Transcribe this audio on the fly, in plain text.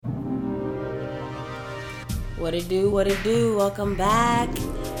What it do? What it do? Welcome back.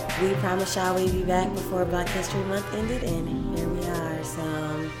 We promised y'all we'd be back before Black History Month ended, and here we are. So,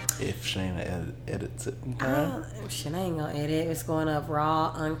 if Shayna edits it in time, shit, I ain't gonna edit. It's going up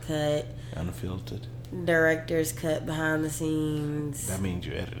raw, uncut, unfiltered, director's cut, behind the scenes. That means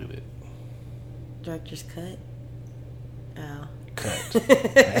you edited it. Director's cut. Oh, cut.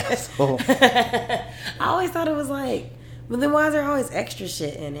 Asshole. I always thought it was like, but then why is there always extra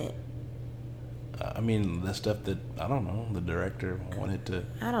shit in it? I mean, the stuff that, I don't know, the director wanted to...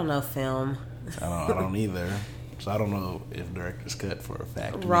 I don't know film. I don't either. So I don't know if director's cut for a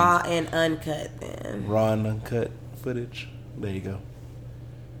fact. Raw and uncut then. Raw and uncut footage. There you go.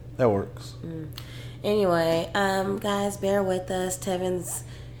 That works. Anyway, guys, bear with us. Tevin's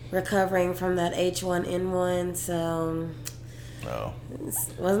recovering from that H1N1, so... Oh.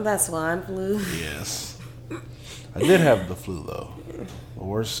 Wasn't that swine flu? Yes. I did have the flu, though. The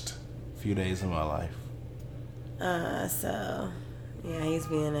worst few days of my life. So yeah, he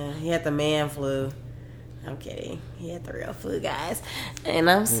had the man flu. I'm kidding. He had the real flu, guys. And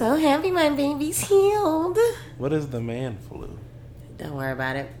I'm so happy my baby's healed. What is the man flu? Don't worry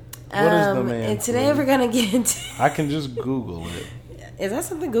about it. What is the man and today flu? We're gonna get into I can just Google it. Is that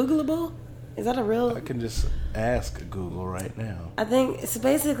something Googleable? Is that a real... I can just ask Google right now. I think, so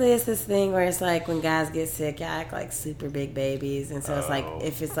basically it's this thing where it's like when guys get sick, you act like super big babies. And so it's like,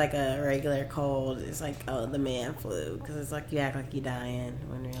 if it's like a regular cold, it's like, oh, the man flu. Because it's like you act like you dying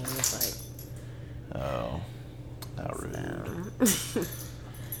when really it's like... Oh, how rude. So.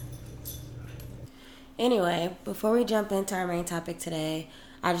 Anyway, before we jump into our main topic today,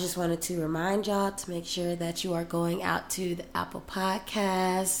 I just wanted to remind y'all to make sure that you are going out to the Apple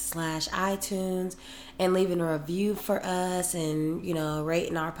Podcasts /iTunes and leaving a review for us and,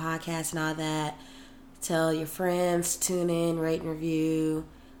 rating our podcast and all that. Tell your friends, tune in, rate and review.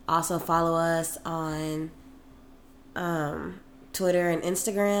 Also follow us on Twitter and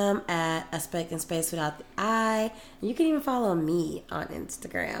Instagram at A Speck in Space Without the I. You can even follow me on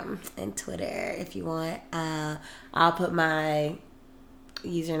Instagram and Twitter if you want. I'll put my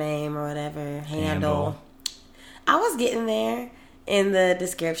username or whatever handle. I was getting there in the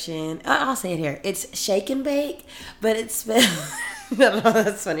description. I'll say it here. It's Shake and Bake, but it's spelled I don't know,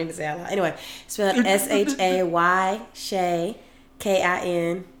 that's funny to say out loud. Anyway, spelled SHAY, Shay,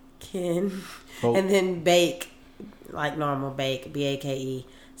 KIN, Kin, and then bake like normal, bake, BAKE.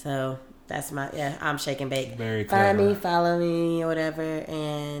 So that's I'm Shake and Bake. Very clever. Find me, follow me, or whatever,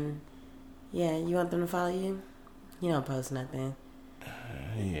 and yeah, you want them to follow you? You don't post nothing.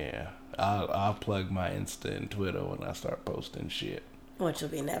 Yeah, I'll plug my Insta and Twitter when I start posting shit. Which will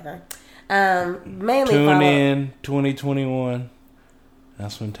be never. Mainly Tune in 2021.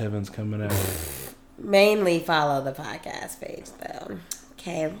 That's when Tevin's coming out. Mainly follow the podcast page though.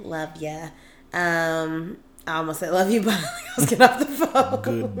 Okay, love ya. I almost said love you, but I was getting off the phone.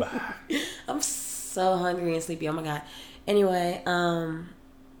 Goodbye. I'm so hungry and sleepy. Oh my god. Anyway,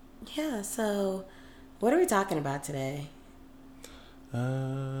 yeah. So, what are we talking about today? I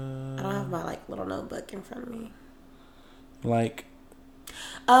don't have my little notebook in front of me.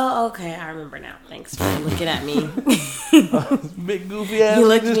 Oh, okay. I remember now. Thanks for looking at me. Big goofy ass. You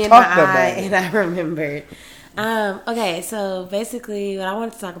looked me in my eye and I remembered. Okay, so basically what I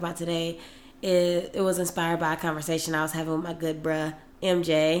wanted to talk about today is it was inspired by a conversation I was having with my good bruh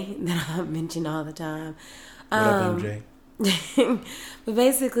MJ that I mention all the time. What up, MJ? But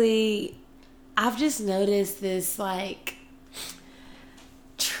basically, I've just noticed this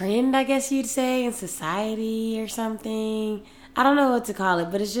trend, I guess you'd say, in society or something. I don't know what to call it,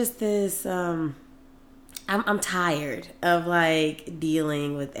 but it's just this I'm tired of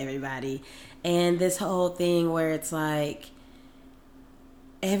dealing with everybody and this whole thing where it's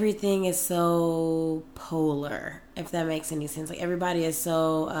everything is so polar, if that makes any sense. Everybody is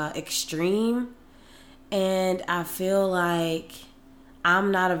so extreme, and I feel like I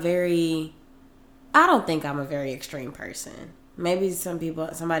don't think I'm a very extreme person. Maybe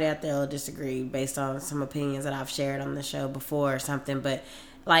somebody out there will disagree based on some opinions that I've shared on the show before or something. But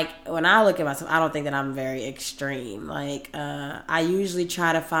when I look at myself, I don't think that I'm very extreme. I usually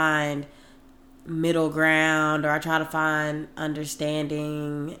try to find middle ground, or I try to find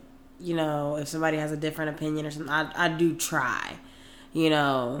understanding. If somebody has a different opinion or something, I do try.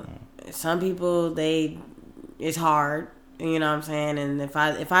 Some people, it's hard. You know what I'm saying? And if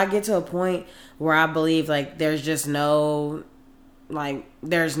I get to a point where I believe there's just no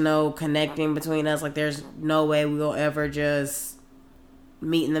there's no connecting between us, there's no way we'll ever just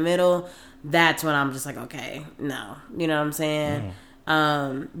meet in the middle, that's when I'm just okay, no. You know what I'm saying?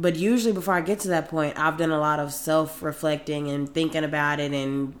 But usually before I get to that point, I've done a lot of self-reflecting and thinking about it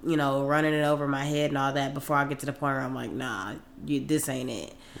and, running it over my head and all that before I get to the point where I'm like, nah, this ain't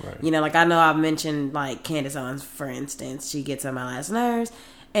it. Right. Like I know I've mentioned like Candace Owens, for instance. She gets on my last nerves.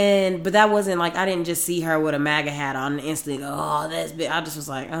 But that wasn't like, I didn't just see her with a MAGA hat on and instantly go, oh, that's big. I just was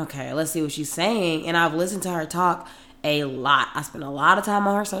like, okay, let's see what she's saying. And I've listened to her talk a lot. I spent a lot of time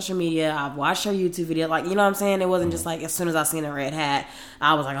on her social media. I've watched her YouTube video. Like, you know what I'm saying? It wasn't just like as soon as I seen a red hat,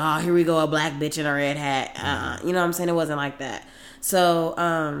 I was like, oh, here we go, a black bitch in a red hat. You know what I'm saying? It wasn't like that. So,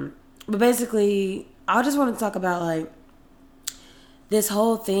 but basically, I just wanted to talk about like this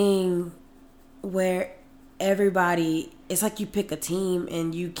whole thing where everybody, it's like you pick a team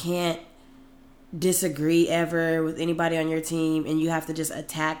and you can't disagree ever with anybody on your team and you have to just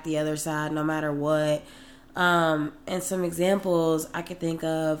attack the other side no matter what. And some examples I could think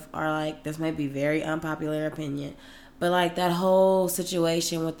of are like, this might be very unpopular opinion, but like that whole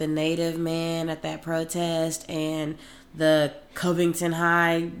situation with the Native man at that protest and the Covington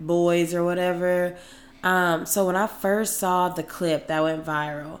High boys or whatever. So when I first saw the clip that went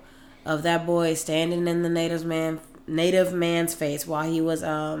viral of that boy standing in the native man's face while he was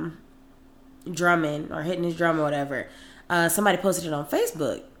drumming or hitting his drum or whatever, somebody posted it on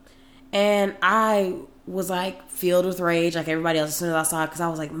Facebook, and I was like filled with rage like everybody else as soon as I saw it, because I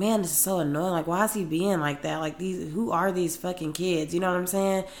was like, man, this is so annoying. Like, why is he being like that? Like, who are these fucking kids? You know what I'm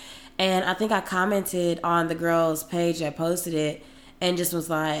saying? And I think I commented on the girl's page that posted it and just was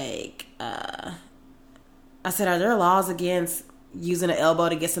like, I said, are there laws against using an elbow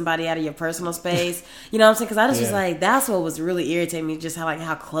to get somebody out of your personal space? You know what I'm saying? Because I just was like, that's what was really irritating me, just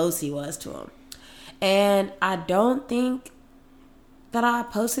how close he was to him. And I don't think that I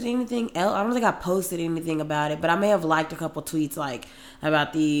posted anything else. I don't think I posted anything about it, but I may have liked a couple tweets like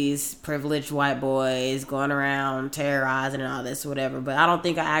about these privileged white boys going around terrorizing and all this or whatever. But I don't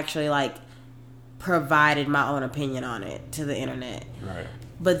think I actually like provided my own opinion on it to the internet. Right.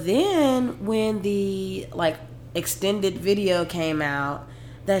 But then when the like extended video came out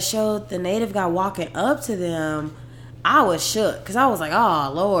that showed the Native guy walking up to them, I was shook because I was like,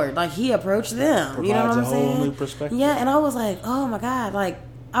 oh Lord, like he approached them. Provides you know what I'm saying? a whole new perspective. Yeah, and I was like, oh my God, like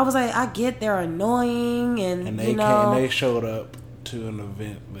I was like, I get they're annoying and they they showed up to an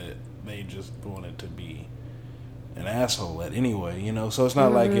event that they just wanted to be an asshole at anyway, so it's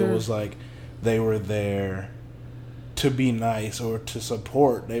not like it was like they were there to be nice or to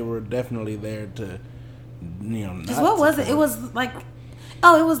support. They were definitely there to, not. Because what was it? It was like,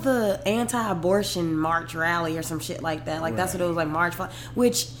 it was the anti-abortion march rally or some shit like that. Like, that's what it was, like, March.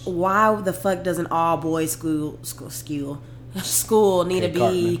 Which, why the fuck doesn't all boys school need to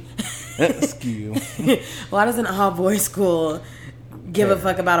be... Why doesn't all boys school give a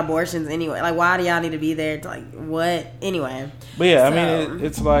fuck about abortions anyway? Like, why do y'all need to be there to, like, what? Anyway. But yeah, I mean,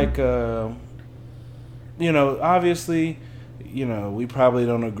 it's like, obviously, we probably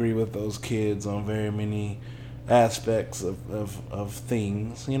don't agree with those kids on very many aspects of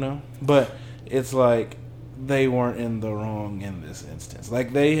things, but it's like they weren't in the wrong in this instance.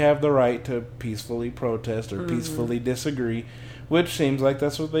 Like, they have the right to peacefully protest or peacefully disagree, which seems like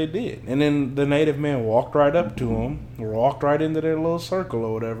that's what they did. And then the Native man walked right up to them, walked right into their little circle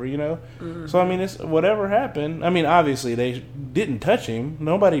or whatever, So, I mean, it's whatever happened. I mean, obviously, they didn't touch him.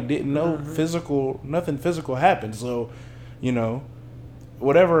 Nobody didn't know nothing physical happened. So,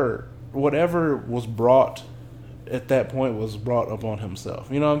 whatever was brought at that point was brought upon himself.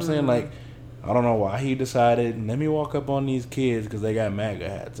 You know what I'm saying? Like, I don't know why he decided, let me walk up on these kids because they got MAGA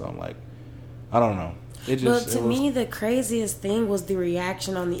hats on. Like, I don't know. But to me, the craziest thing was the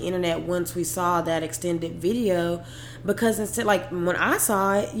reaction on the internet once we saw that extended video. Because instead, like, when I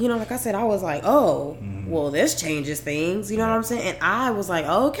saw it, like I said, I was like, oh, well, this changes things. You know what I'm saying? And I was like,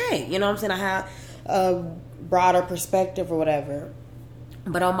 oh, okay. You know what I'm saying? I have a broader perspective or whatever.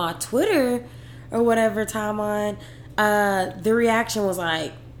 But on my Twitter or whatever timeline, the reaction was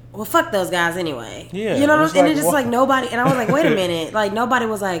like, well, fuck those guys anyway. Yeah. You know what I'm saying? And it's just like nobody, and I was like, wait a minute. Like, nobody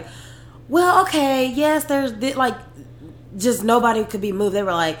was like, well, okay, yes, there's, like, just nobody could be moved. They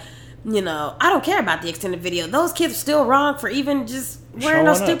were like, I don't care about the extended video. Those kids are still wrong for even just wearing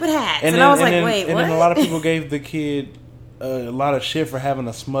those stupid hats. And I was like, wait, what? And then a lot of people gave the kid a lot of shit for having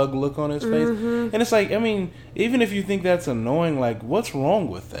a smug look on his face. And it's like, I mean, even if you think that's annoying, like, what's wrong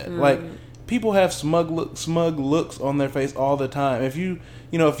with that? Like, people have smug looks on their face all the time. If you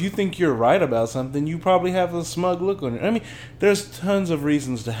think you're right about something, you probably have a smug look on it. I mean, there's tons of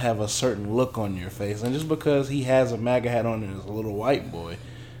reasons to have a certain look on your face. And just because he has a MAGA hat on and is a little white boy,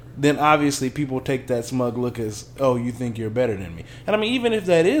 then obviously people take that smug look as, oh, you think you're better than me. And I mean, even if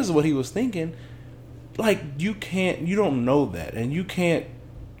that is what he was thinking, like, you don't know that, and you can't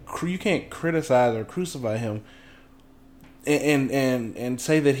criticize or crucify him and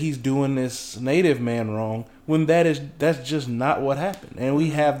say that he's doing this native man wrong when that's just not what happened, and we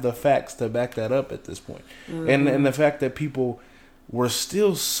have the facts to back that up at this point. And the fact that people were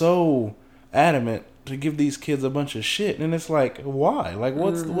still so adamant to give these kids a bunch of shit, and it's like, why? Like,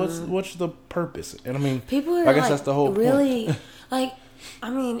 what's the purpose? And I mean, people are, I guess that's the whole really point. like, I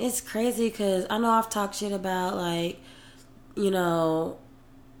mean, it's crazy because I know I've talked shit about, like, you know,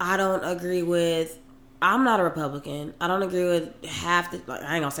 I don't agree with. I'm not a Republican. I don't agree with half the, like,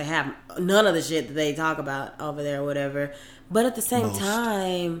 I ain't gonna say half, none of the shit that they talk about over there or whatever. But at the same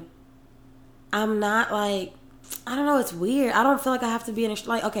time, I'm not, like, I don't know, it's weird. I don't feel like I have to be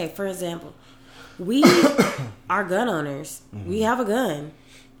like, okay, for example, we are gun owners. We have a gun.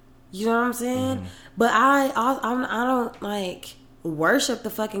 You know what I'm saying? But I don't, like, worship the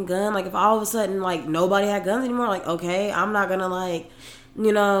fucking gun. Like, if all of a sudden, like, nobody had guns anymore, like, okay, I'm not gonna, like,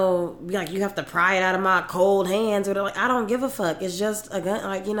 you know, like, you have to pry it out of my cold hands, or like, I don't give a fuck. It's just a gun.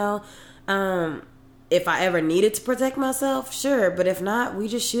 Like, you know, if I ever needed to protect myself, sure, but if not, we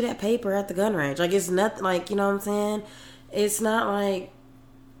just shoot at paper at the gun range. Like, it's nothing, like, you know what I'm saying? It's not like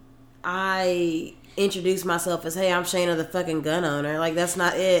I introduce myself as, hey, I'm Shayna, the fucking gun owner. Like, that's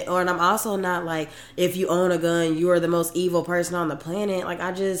not it. Or, and I'm also not like, if you own a gun, you are the most evil person on the planet. Like,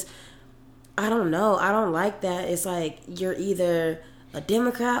 I don't know. I don't like that. It's like, you're either a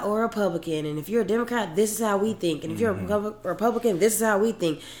Democrat or a Republican, and if you're a Democrat, this is how we think, and if you're a Republican, this is how we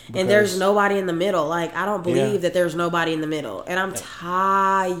think, and there's nobody in the middle. Like, I don't believe that there's nobody in the middle, and I'm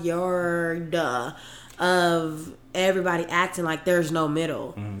tired of everybody acting like there's no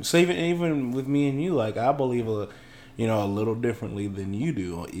middle. So even with me and you, like, I believe a little differently than you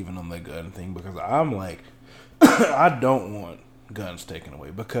do, even on the gun thing, because I'm like, I don't want guns taken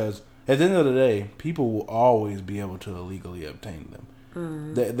away, because at the end of the day, people will always be able to illegally obtain them.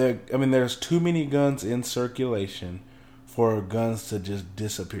 I mean, there's too many guns in circulation for guns to just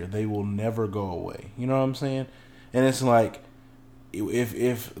disappear. They will never go away. You know what I'm saying? And it's like,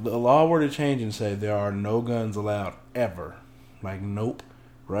 if the law were to change and say there are no guns allowed ever, like, nope,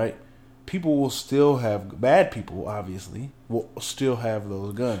 right? People will still have, bad people obviously will still have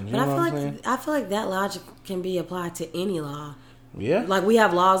those guns. You know what I'm saying? I feel like that logic can be applied to any law. Yeah. Like, we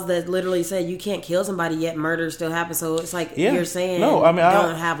have laws that literally say you can't kill somebody, yet murder still happens. So it's like, you're saying, no, I mean,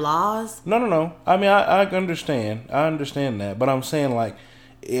 don't have laws? No. I mean, I understand. I understand that. But I'm saying, like,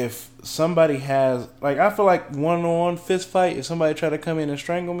 if somebody has, like, I feel like one-on-one fist fight, if somebody try to come in and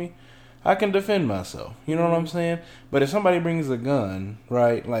strangle me, I can defend myself. You know what I'm saying? But if somebody brings a gun,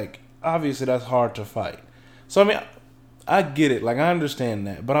 right, like, obviously that's hard to fight. So, I mean, I get it. Like, I understand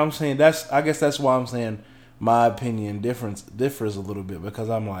that. But I'm saying I guess that's why I'm saying my opinion differs a little bit, because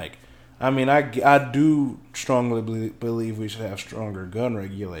I'm like, I mean, I do strongly believe we should have stronger gun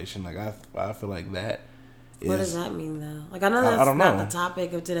regulation. Like, I feel like that. What does that mean, though? Like, I know that's not the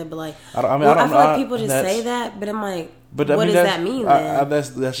topic of today, but, like, I feel like people just say that, but I'm like, what does that mean, then?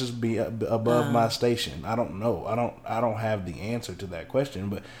 That's just be above my station. I don't know. I don't have the answer to that question,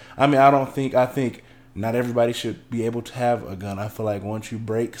 but I mean, I think not everybody should be able to have a gun. I feel like once you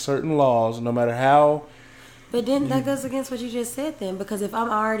break certain laws, no matter how. But then that goes against what you just said, then, because if I'm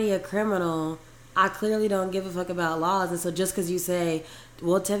already a criminal, I clearly don't give a fuck about laws. And so just because you say,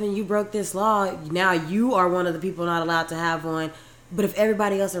 well, Tevin, you broke this law, now you are one of the people not allowed to have one. But if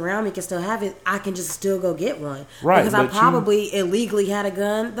everybody else around me can still have it, I can just still go get one. Right. Because I probably illegally had a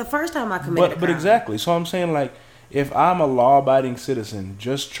gun the first time I committed a crime. But exactly. So I'm saying, like, if I'm a law-abiding citizen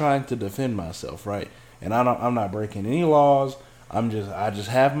just trying to defend myself, right, and I'm not breaking any laws, I just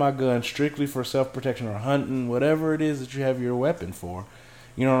have my gun strictly for self-protection or hunting, whatever it is that you have your weapon for.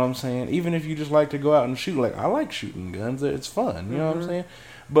 You know what I'm saying? Even if you just like to go out and shoot, like, I like shooting guns. It's fun. You know what I'm saying?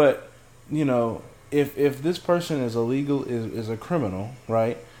 But, you know, if this person is is a criminal,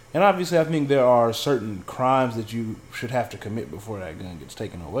 right? And obviously I think there are certain crimes that you should have to commit before that gun gets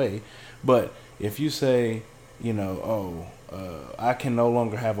taken away. But if you say, you know, I can no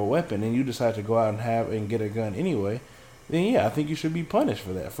longer have a weapon, and you decide to go out and get a gun anyway, then yeah, I think you should be punished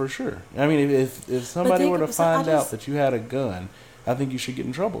for that, for sure. I mean, if somebody were to find out that you had a gun, I think you should get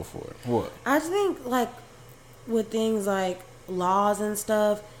in trouble for it. What? I just think, like, with things like laws and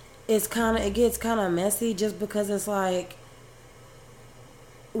stuff, it gets kind of messy, just because it's like,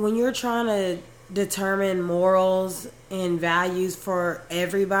 when you're trying to determine morals and values for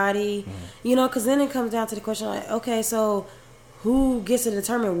everybody, you know, because then it comes down to the question, like, okay, so who gets to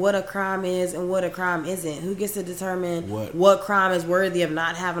determine what a crime is and what a crime isn't? Who gets to determine what crime is worthy of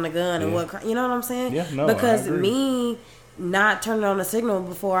not having a gun and what crime, you know what I'm saying? Yeah, no, because I agree. not turning on the signal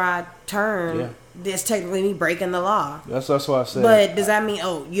before I turn, it's technically me breaking the law. That's why I said. But does that mean,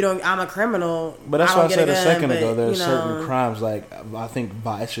 I'm a criminal? But that's why I said a second ago. There's you know, certain crimes like I think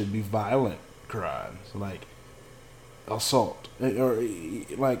it should be violent crimes like assault or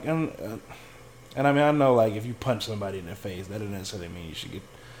like and I mean I know like if you punch somebody in the face that doesn't necessarily mean you should get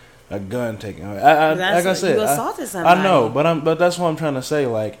a gun taken away. Like I said, you assaulted somebody. I know, but that's what I'm trying to say.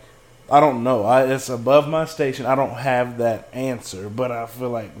 Like I don't know. It's above my station. I don't have that answer, but I feel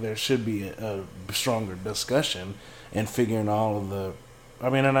like there should be a stronger discussion and figuring all of the. I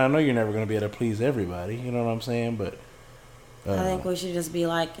mean, and I know you're never going to be able to please everybody. You know what I'm saying? But I think we should just be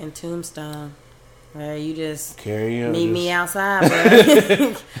like in Tombstone, where you just meet me outside,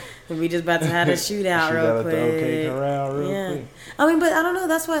 bro. We just about to have a shootout real quick. Quick. I mean, but I don't know.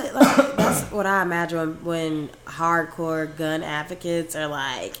 That's what I imagine when hardcore gun advocates are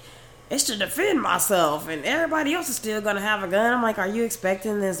like. It's to defend myself, and everybody else is still gonna have a gun. I'm like, are you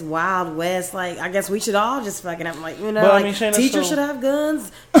expecting this Wild West? Like, I guess we should all just fucking have, like, you know, but, like I mean, Shayna, teachers should have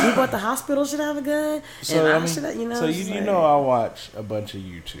guns. People at the hospital should have a gun. So and I mean, should, you know. So you know, I watch a bunch of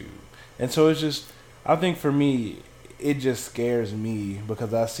YouTube, and so it's just, I think for me, it just scares me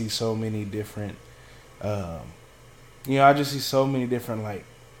because I see so many different, I just see so many different like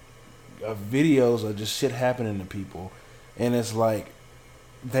videos of just shit happening to people, and it's like.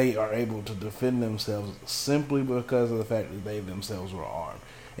 They are able to defend themselves simply because of the fact that they themselves were armed.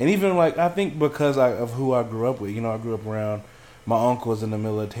 And even like, I think because of who I grew up with, I grew up around, my uncle was in the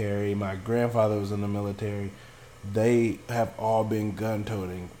military, my grandfather was in the military. They have all been gun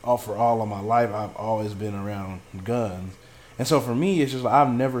toting. For all of my life, I've always been around guns. And so for me, it's just like,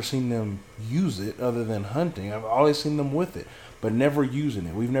 I've never seen them use it other than hunting. I've always seen them with it, but never using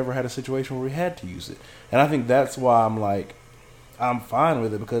it. We've never had a situation where we had to use it. And I think that's why I'm like, I'm fine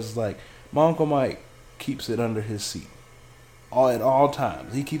with it because it's like my Uncle Mike keeps it under his seat at all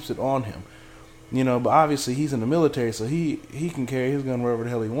times. He keeps it on him, but obviously he's in the military, so he can carry his gun wherever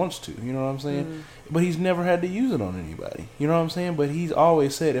the hell he wants to. You know what I'm saying? Mm-hmm. But he's never had to use it on anybody. You know what I'm saying? But he's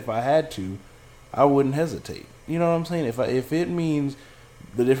always said if I had to, I wouldn't hesitate. You know what I'm saying? If it means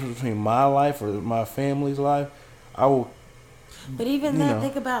the difference between my life or my family's life, I will. But even that,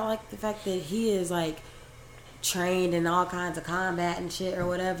 think about like the fact that he is like. Trained in all kinds of combat and shit or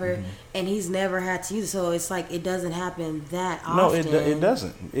whatever, and he's never had to use it, so it's like it doesn't happen that often. No,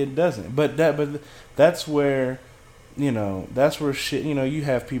 it doesn't. But that's where, that's where shit. You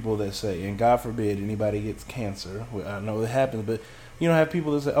have people that say, and God forbid anybody gets cancer. Well, I know it happens, but have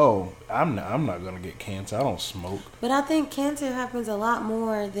people that say, "Oh, I'm not gonna get cancer. I don't smoke." But I think cancer happens a lot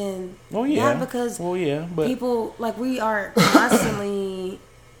more than that because but people like we are constantly.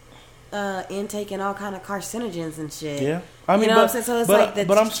 Intaking all kind of carcinogens and shit. Yeah, I mean, what I'm saying? So it's like the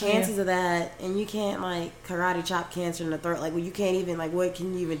chances saying, of that, and you can't like karate chop cancer in the throat. Like, well, you can't even like. What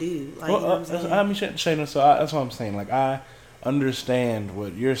can you even do? Like, Shayna, so that's what I'm saying. Like, I understand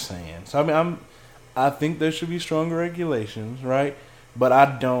what you're saying. So I mean, I think there should be stronger regulations, right? But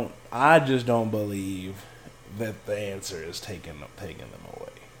I just don't believe that the answer is taking them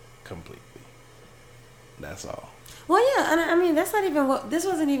away completely. That's all. Well, yeah, and I mean, that's not even what... This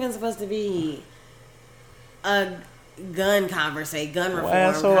wasn't even supposed to be a gun reform.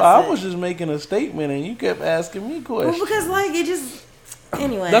 Well, so I was just making a statement, and you kept asking me questions. Well, because, like, it just...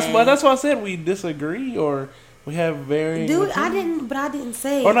 Anyway. That's why I said we disagree, or we have varying... Dude, I didn't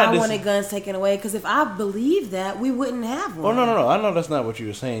say I wanted guns taken away, because if I believed that, we wouldn't have one. Oh, no. I know that's not what you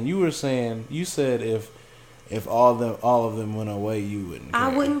were saying. You said if all of them went away, you wouldn't care.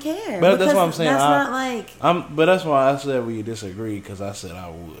 I wouldn't care. But that's what I'm saying. That's not like... But that's why I said we disagree, because I said I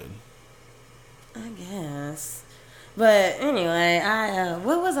would. I guess. But anyway,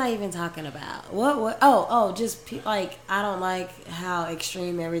 what was I even talking about? What? Just like, I don't like how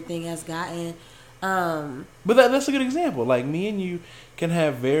extreme everything has gotten. But that's a good example. Like, me and you can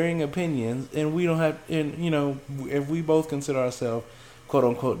have varying opinions, and we don't have... And, if we both consider ourselves,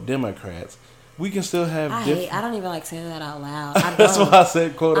 quote-unquote, Democrats... We can still have I don't even like saying that out loud. That's why I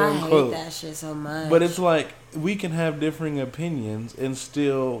said quote unquote. I hate that shit so much. But it's like we can have differing opinions and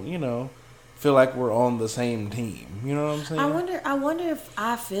still, feel like we're on the same team. You know what I'm saying? I wonder if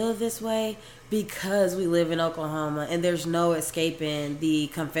I feel this way because we live in Oklahoma and there's no escaping the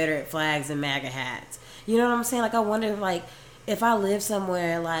Confederate flags and MAGA hats. You know what I'm saying? Like, I wonder if I live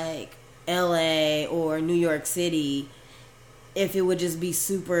somewhere like LA or New York City, if it would just be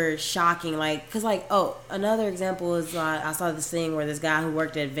super shocking, like, because, like, another example is, I saw this thing where this guy who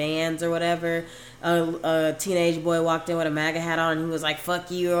worked at Vans or whatever, a teenage boy walked in with a MAGA hat on, and he was like,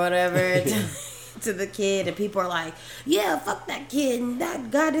 fuck you, or whatever. to the kid, and people are like, yeah, fuck that kid, and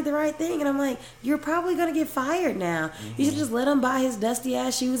that guy did the right thing. And I'm like, you're probably going to get fired now. Mm-hmm. You should just let him buy his dusty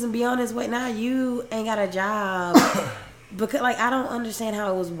ass shoes and be on his way. Now you ain't got a job. Because, like, I don't understand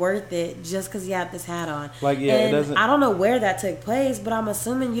how it was worth it just because he had this hat on. Like, yeah, and it doesn't... I don't know where that took place, but I'm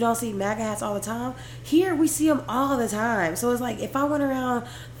assuming you don't see MAGA hats all the time. Here, we see them all the time. So it's like, if I went around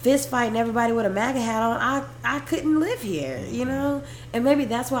fist fighting everybody with a MAGA hat on, I couldn't live here, you know? And maybe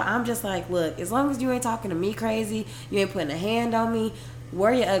that's why I'm just like, look, as long as you ain't talking to me crazy, you ain't putting a hand on me,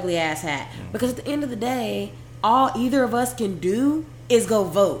 wear your ugly ass hat. Because at the end of the day, all either of us can do is go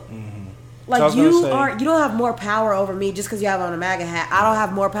vote. Like, you don't have more power over me just because you have on a MAGA hat. I don't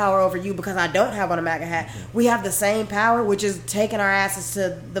have more power over you because I don't have on a MAGA hat. We have the same power, which is taking our asses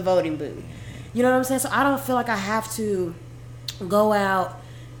to the voting booth. You know what I'm saying? So I don't feel like I have to go out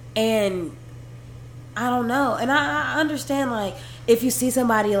and, I don't know. And I understand, like, if you see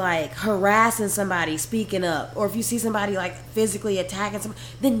somebody, like, harassing somebody, speaking up, or if you see somebody, like, physically attacking somebody,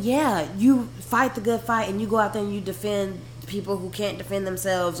 then, yeah, you fight the good fight and you go out there and you defend people who can't defend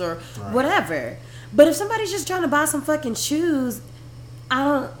themselves or whatever. But if somebody's just trying to buy some fucking shoes, I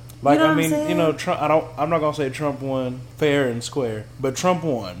don't. Like, you know I mean, what I'm saying? you know, Trump. I'm not gonna say Trump won fair and square, but Trump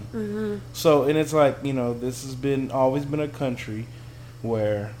won. Mm-hmm. So, and it's like, you know, this has always been a country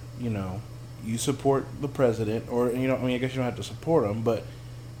where, you know, you support the president, or, you know, I mean, I guess you don't have to support him, but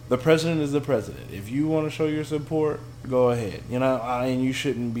the president is the president. If you want to show your support, go ahead. You know, and you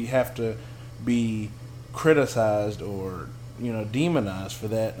shouldn't have to be criticized or, you know, demonized for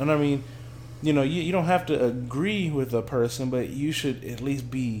that. And I mean, you know, you don't have to agree with a person, but you should at least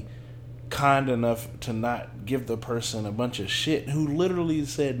be kind enough to not give the person a bunch of shit who literally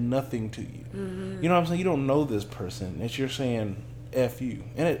said nothing to you. You know what I'm saying? You don't know this person that you're saying F you.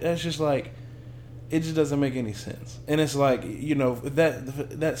 And it's just like, it just doesn't make any sense. And it's like, you know,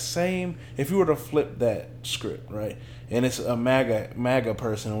 that same, if you were to flip that script, right, and it's a MAGA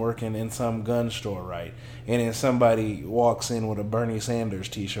person working in some gun store, right, and then somebody walks in with a Bernie Sanders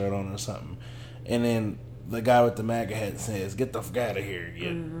t-shirt on or something, and then the guy with the MAGA hat says, "Get the fuck out of here,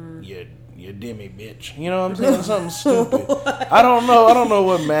 you demi bitch." You know what I'm saying? Something stupid. I don't know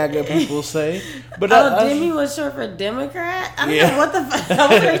what MAGA people say. But Demi was short for Democrat? I don't know what the fuck.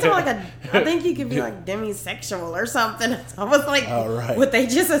 I was like I think you could be like demisexual or something. I was like, would they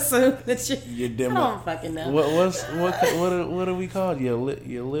just assume that you're I don't fucking know. What do we call it? You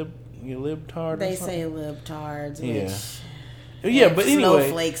libtard? They say libtards, which... Yeah, but anyway,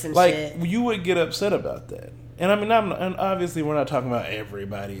 snowflakes and like, shit. You would get upset about that. And I mean, and obviously we're not talking about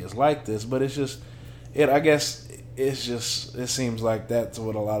everybody is like this, but it's just, it seems like that's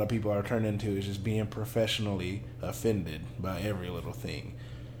what a lot of people are turned into, is just being professionally offended by every little thing.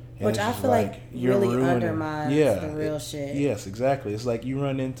 And which I feel like really undermines the real shit. Yes, exactly. It's like you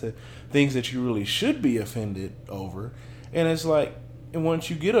run into things that you really should be offended over, and it's like, and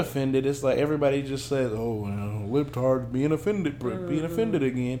once you get offended, it's like everybody just says, "Oh, libtards being offended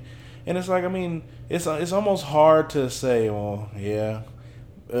again," and it's like, I mean, it's almost hard to say, "Well, yeah,"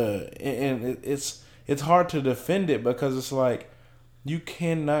 and it's hard to defend it because it's like you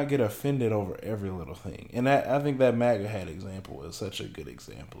cannot get offended over every little thing, and I think that MAGA hat example is such a good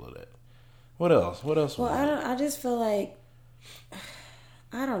example of that. What else? Well, I just feel like,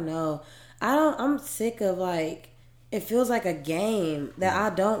 I don't know. I'm sick of, like, it feels like a game that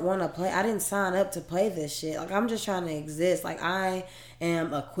I don't want to play. I didn't sign up to play this shit. Like, I'm just trying to exist. Like, I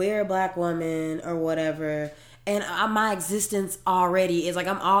am a queer black woman or whatever. And my existence already is, like,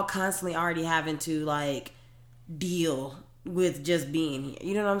 I'm all constantly already having to, like, deal with just being here.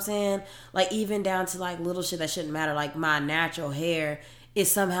 You know what I'm saying? Like, even down to, like, little shit that shouldn't matter. Like, my natural hair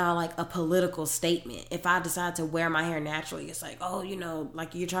is somehow, like, a political statement. If I decide to wear my hair naturally, it's like, oh, you know,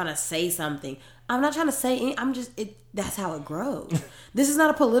 like, you're trying to say something. I'm not trying to say that's how it grows. This is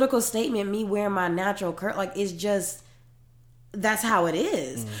not a political statement, me wearing my natural curl. Like, it's just, that's how it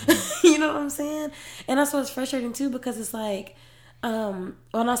is. Mm-hmm. You know what I'm saying? And that's what's frustrating too, because it's like, when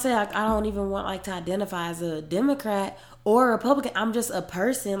I say, like, I don't even want, like, to identify as a Democrat or a Republican, I'm just a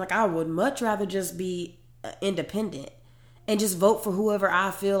person. Like, I would much rather just be independent and just vote for whoever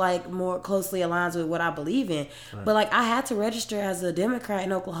I feel like more closely aligns with what I believe in. Right. But, like, I had to register as a Democrat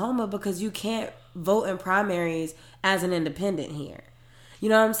in Oklahoma because you can't vote in primaries as an independent here. You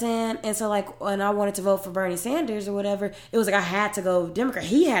know what I'm saying? And so, like, when I wanted to vote for Bernie Sanders or whatever, it was like I had to go Democrat.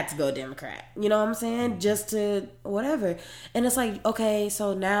 He had to go Democrat. You know what I'm saying? Just to whatever. And it's like, okay,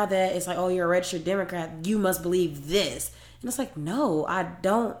 so now that it's like, oh, you're a registered Democrat, you must believe this. And it's like, no, I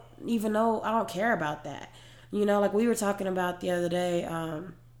don't even know. I don't care about that. You know, like we were talking about the other day,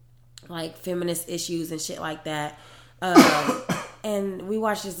 like feminist issues and shit like that. and we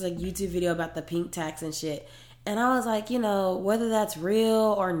watched this like YouTube video about the pink tax and shit. And I was like, whether that's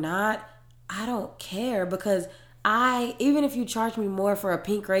real or not, I don't care, because even if you charge me more for a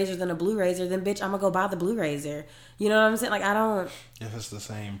pink razor than a blue razor, then bitch, I'm gonna go buy the blue razor. You know what I'm saying? Like, I don't. If it's the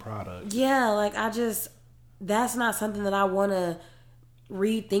same product. Yeah, like that's not something that I want to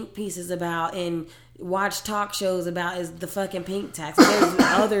read think pieces about and watch talk shows about, is the fucking pink tax. There's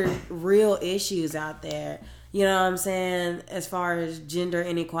other real issues out there. You know what I'm saying? As far as gender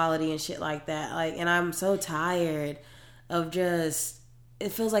inequality and shit like that. Like, and I'm so tired of just.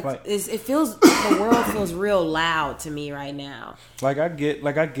 It feels like the world feels real loud to me right now. Like I get,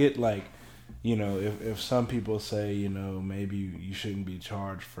 if some people say, maybe you shouldn't be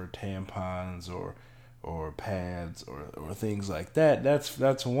charged for tampons or pads or things like that.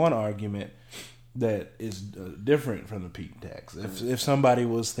 That's one argument that is different from the pink tax. If somebody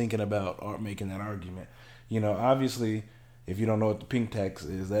was thinking about making that argument, obviously, if you don't know what the pink tax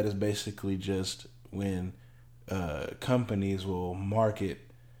is, that is basically just when companies will market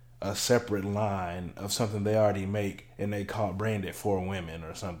a separate line of something they already make and they brand it for women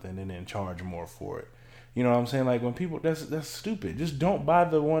or something and then charge more for it. You know what I'm saying? Like, when people, that's stupid. Just don't buy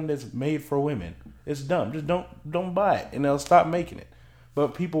the one that's made for women. It's dumb. Just don't buy it, and they'll stop making it.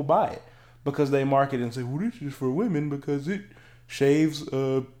 But people buy it because they market it and say, well, this is for women because it shaves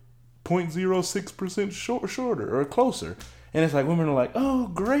 0.06% shorter or closer. And it's like, women are like, oh,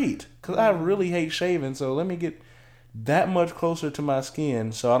 great, because I really hate shaving, so let me get that much closer to my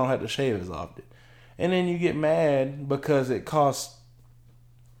skin so I don't have to shave as often. And then you get mad because it costs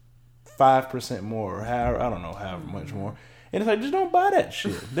 5% more, or I don't know how much more. And it's like, just don't buy that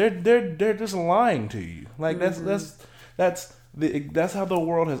shit. They're just lying to you. Like, that's how the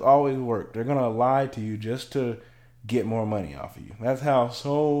world has always worked. They're gonna lie to you just to get more money off of you. That's how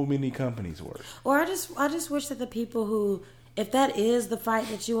so many companies work. Or I just wish that the people who, if that is the fight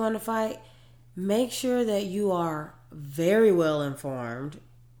that you want to fight, make sure that you are very well informed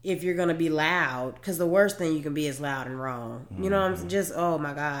if you're going to be loud, because the worst thing you can be is loud and wrong. You know what I'm saying? Just, oh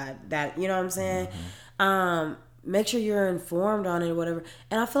my God, that, you know what I'm saying? Make sure you're informed on it or whatever.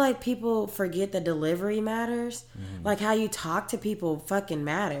 And I feel like people forget that delivery matters. Like, how you talk to people fucking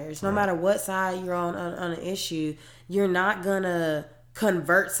matters. No matter what side you're on an issue, you're not going to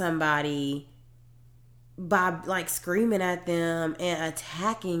convert somebody by like screaming at them and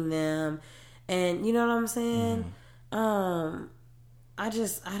attacking them. And you know what I'm saying? I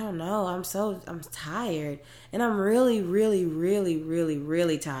don't know. I'm tired. And I'm really, really, really, really,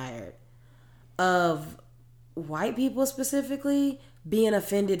 really tired of white people specifically being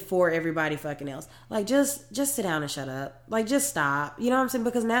offended for everybody fucking else. Like, just sit down and shut up. Like, just stop. You know what I'm saying?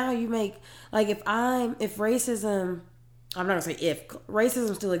 Because now you make, like, if racism, I'm not gonna say if,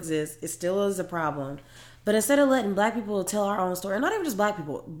 racism still exists, it still is a problem. But instead of letting black people tell our own story, and not even just black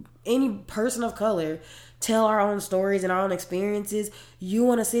people, any person of color tell our own stories and our own experiences, you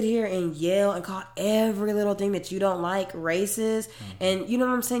want to sit here and yell and call every little thing that you don't like racist. And you know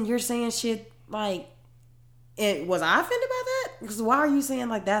what I'm saying? You're saying shit like, was I offended by that? Because why are you saying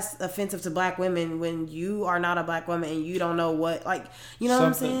like that's offensive to black women when you are not a black woman and you don't know what, like, you know what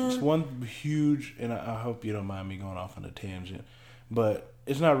I'm saying? It's one huge, and I hope you don't mind me going off on a tangent, but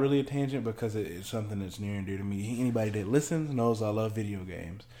it's not really a tangent because it's something that's near and dear to me. Anybody that listens knows I love video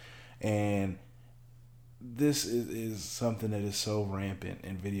games. And this is something that is so rampant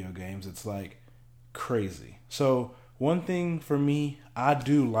in video games. It's like crazy. So one thing for me, I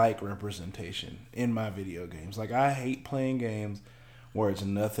do like representation in my video games. Like, I hate playing games where it's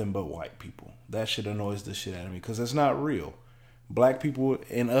nothing but white people. That shit annoys the shit out of me because it's not real. Black people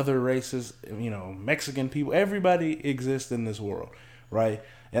and other races, Mexican people, everybody exists in this world, right?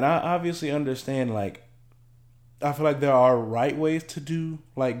 And I obviously understand, like, I feel like there are right ways to do,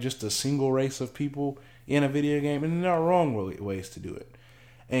 like, just a single race of people in a video game, and there are wrong ways to do it.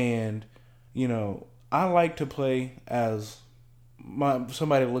 And, I like to play as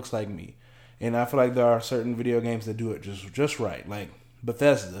somebody that looks like me. And I feel like there are certain video games that do it just right. Like,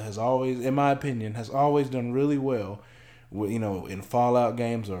 Bethesda has always, in my opinion, has always done really well with, in Fallout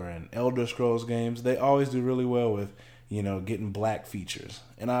games or in Elder Scrolls games. They always do really well with, getting black features.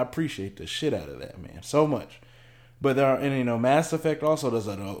 And I appreciate the shit out of that, man, so much. But there are, and Mass Effect also does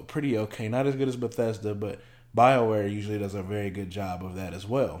a pretty okay, not as good as Bethesda, but BioWare usually does a very good job of that as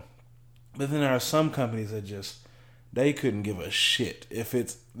well. But then there are some companies that they couldn't give a shit if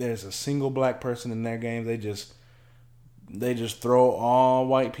there's a single black person in their game. They just throw all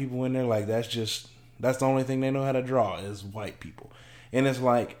white people in there. Like, that's the only thing they know how to draw is white people. And it's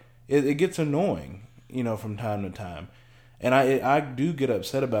like, it gets annoying, from time to time. And I do get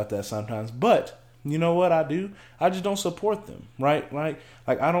upset about that sometimes, but you know what I do? I just don't support them, right? Like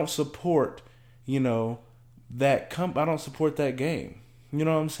I don't support, you know, I don't support that game. You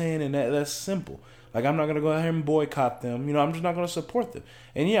know what I'm saying? And that's simple. Like, I'm not going to go out here and boycott them. You know, I'm just not going to support them.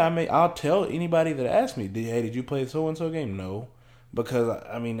 And yeah, I'll tell anybody that asks me, hey, did you play so-and-so game? No. Because,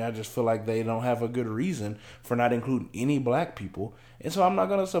 I mean, I just feel like they don't have a good reason for not including any black people. And so I'm not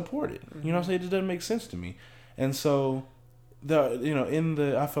going to support it. You know what I'm saying? It just doesn't make sense to me. And so,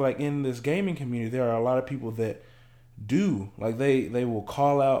 I feel like in this gaming community, there are a lot of people that do. Like, they will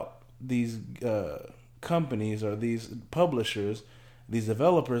call out these companies or these publishers, these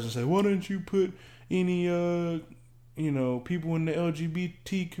developers, and say, why don't you put any people in the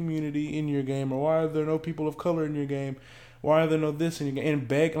LGBT community in your game, or why are there no people of color in your game, why are there no this in your game, and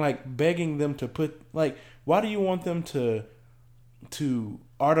begging them to put, like, why do you want them to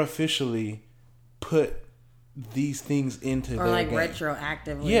artificially put these things into or their like game?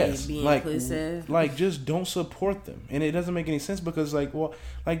 Retroactively be inclusive? Like, just don't support them. And it doesn't make any sense because,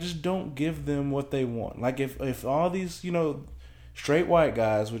 just don't give them what they want. Like, if all these, straight white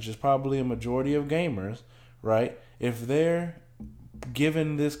guys, which is probably a majority of gamers, right? If they're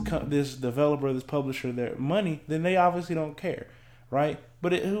giving this developer, this publisher their money, then they obviously don't care, right?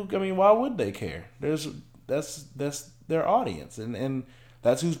 But why would they care? That's their audience, and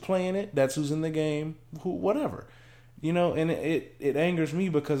that's who's playing it. That's who's in the game. Whatever, And it angers me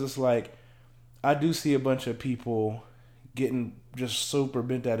because it's like I do see a bunch of people getting just super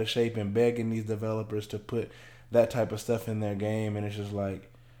bent out of shape and begging these developers to put that type of stuff in their game, and it's just like,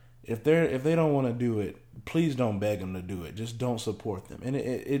 if they don't want to do it, please don't beg them to do it. Just don't support them. And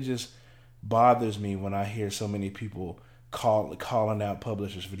it just bothers me when I hear so many people calling out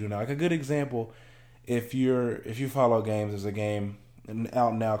publishers for doing that. Like, a good example, if you follow games, there's a game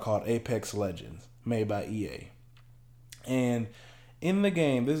out now called Apex Legends, made by EA. And in the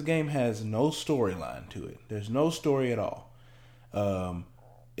game, this game has no storyline to it. There's no story at all.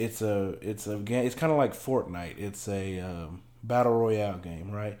 It's a game. It's kind of like Fortnite. It's a battle royale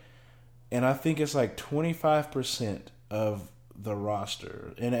game, right? And I think it's like 25% of the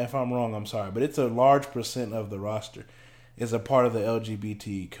roster. And if I'm wrong, I'm sorry, but it's a large percent of the roster is a part of the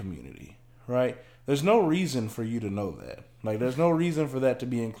LGBT community, right? There's no reason for you to know that. Like, there's no reason for that to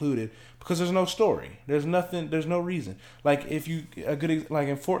be included because there's no story. There's nothing. There's no reason. Like, like in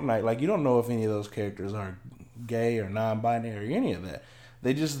Fortnite, like, you don't know if any of those characters are gay or non-binary or any of that.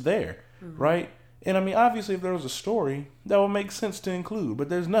 They just there, right? And I mean, obviously, if there was a story, that would make sense to include, but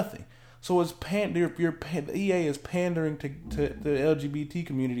there's nothing. So it's EA is pandering to the LGBT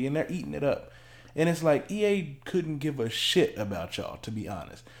community, and they're eating it up. And it's like, EA couldn't give a shit about y'all, to be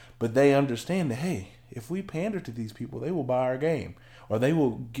honest. But they understand that, hey, if we pander to these people, they will buy our game, or they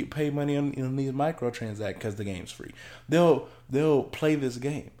will pay money on these microtransactions because the game's free. They'll play this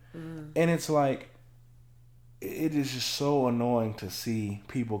game, and it's like, it is just so annoying to see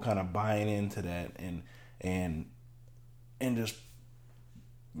people kind of buying into that and just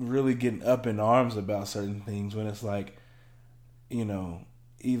really getting up in arms about certain things when it's like,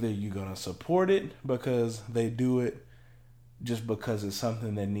 either you're going to support it because they do it just because it's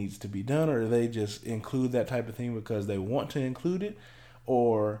something that needs to be done, or they just include that type of thing because they want to include it,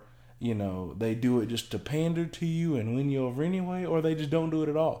 or they do it just to pander to you and win you over anyway, or they just don't do it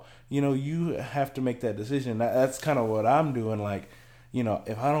at all. You have to make that decision. That's kind of what I'm doing. Like,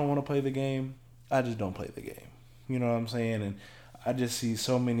 if I don't want to play the game, I just don't play the game. You know what I'm saying? And I just see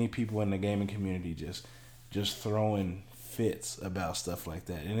so many people in the gaming community just throwing fits about stuff like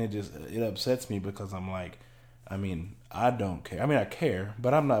that. And it upsets me because I'm like, I mean, I don't care. I mean, I care,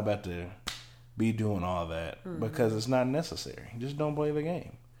 but I'm not about to be doing all that because it's not necessary. Just don't play the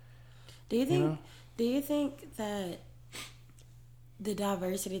game. Do you think that the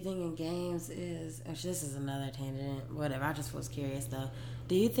diversity thing in games is, this is another tangent, whatever, I just was curious though.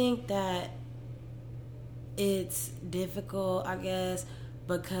 Do you think that it's difficult, I guess,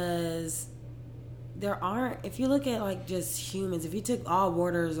 because there aren't, if you look at like just humans, if you took all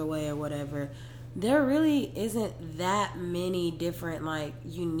borders away or whatever, there really isn't that many different like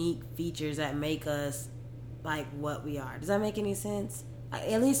unique features that make us like what we are. Does that make any sense?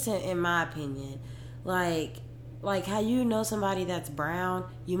 At least in my opinion. Like how somebody that's brown,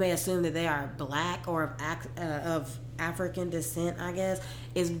 you may assume that they are black or of African descent, I guess,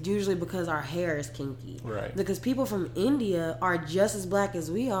 is usually because our hair is kinky. Right. Because people from India are just as black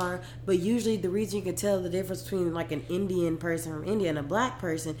as we are, but usually the reason you can tell the difference between like an Indian person from India and a black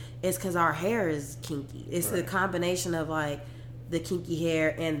person is because our hair is kinky. It's the combination of like the kinky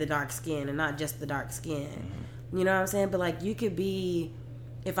hair and the dark skin, and not just the dark skin. Mm-hmm. You know what I'm saying? But like you could be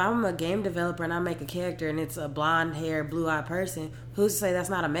if I'm a game developer and I make a character and it's a blonde haired, blue eyed person, who's to say that's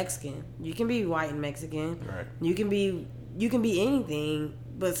not a Mexican? You can be white and Mexican. Right. You can be anything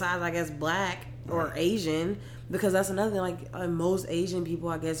besides, I guess, black or Right. Asian, because that's another thing. Like most Asian people,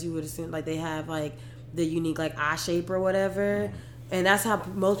 I guess you would assume like they have like the unique like eye shape or whatever. Mm-hmm. And that's how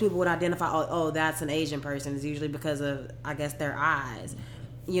most people would identify. Oh, that's an Asian person. It's usually because of, I guess, their eyes.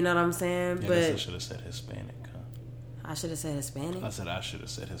 You know what I'm saying? I but guess I should have said Hispanic. Huh? I should have said Hispanic. I should have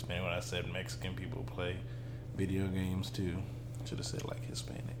said Hispanic when I said Mexican people play video games too. Should have said like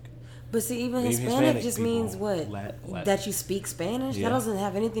Hispanic. But see, even Maybe Hispanic just people, means what? Latin. That you speak Spanish? Yeah. That doesn't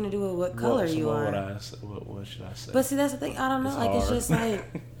have anything to do with what color you are. What should I say? But see, that's the thing. I don't know. It's like, hard. it's just like,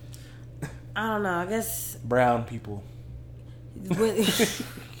 I don't know. I guess. Brown people. But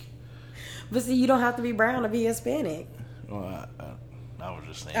see, you don't have to be brown to be Hispanic. Well, I was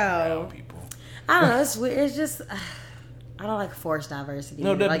just saying Oh. brown people. I don't know. It's weird. It's just. I don't like forced diversity.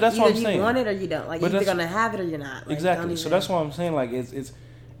 No, like, that's what I'm either saying. You want it or you don't. Like, But you're either that's- gonna have it or you're not. Like, Exactly. don't So even- that's why I'm saying like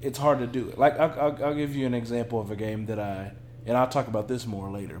it's hard to do it. Like I'll give you an example of a game that and I'll talk about this more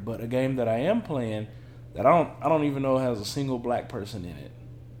later. But a game that I am playing that I don't even know has a single black person in it,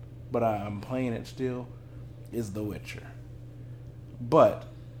 but I'm playing it still, is The Witcher. But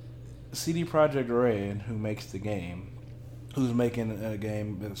CD Projekt Red, who makes the game, who's making a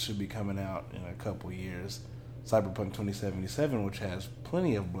game that should be coming out in a couple years, Cyberpunk 2077, which has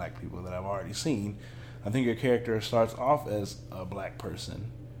plenty of black people that I've already seen. I think your character starts off as a black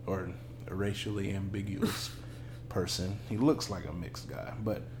person or a racially ambiguous person. He looks like a mixed guy,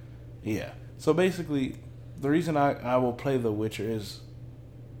 but yeah. So basically, the reason I will play The Witcher is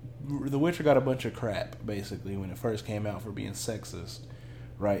The Witcher got a bunch of crap basically when it first came out for being sexist,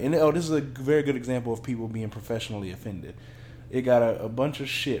 right? And this is a very good example of people being professionally offended. It got a bunch of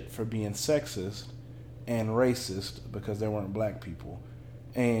shit for being sexist and racist because there weren't black people,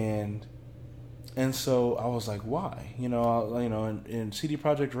 and so I was like, why? And CD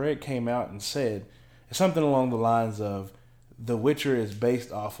Projekt Red came out and said something along the lines of The Witcher is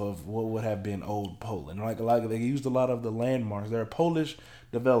based off of what would have been old Poland. Like they used a lot of the landmarks. They're a Polish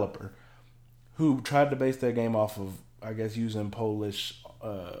developer who tried to base their game off of, I guess, using Polish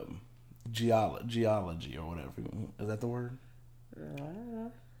geology or whatever. Is that the word? I don't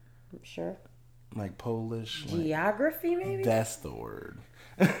know. I'm sure. Like Polish Geography, maybe? That's the word.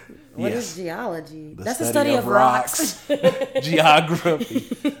 What is geology? The That's the study of rocks. Geography.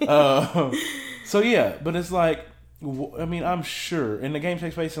 So yeah, but it's like, I mean, I'm sure, and the game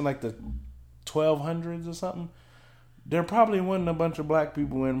takes place in like the 1200s or something. There probably wasn't a bunch of black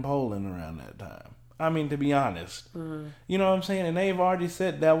people in Poland around that time. I mean, to be honest, you know what I'm saying? And they've already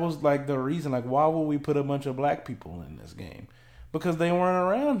said that was like the reason. Like, why would we put a bunch of black people in this game? Because they weren't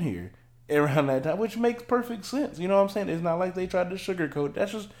around here around that time, which makes perfect sense. You know what I'm saying? It's not like they tried to sugarcoat.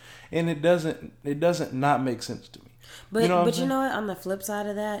 That's just, and it doesn't not make sense to me. But you know you know what? On the flip side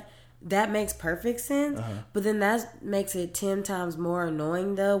of that, that makes perfect sense. But then that makes it 10 times more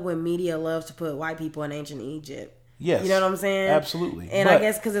annoying though when media loves to put white people in ancient Egypt. Yes, you know what I'm saying? Absolutely. And I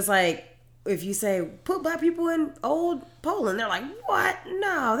guess because it's like, if you say put black people in old Poland, they're like, what?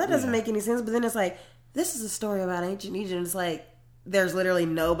 No, that doesn't make any sense. But then it's like, this is a story about ancient Egypt. And it's like, there's literally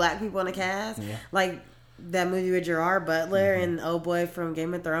no black people in the cast. Yeah. Like that movie with Gerard Butler and old boy from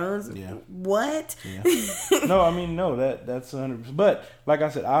Game of Thrones. Yeah. What? Yeah. No, I mean, no, that's 100%. But like I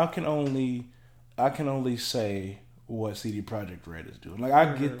said, I can only say what CD Projekt Red is doing. Like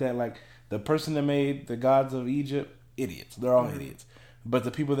I get that. Like the person that made the Gods of Egypt, idiots. They're all idiots. But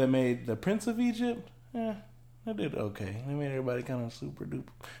the people that made the Prince of Egypt, they did okay. They made everybody kind of super duper.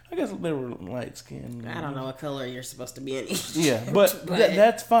 I guess they were light skinned. I don't know what color you're supposed to be in Egypt. Yeah, but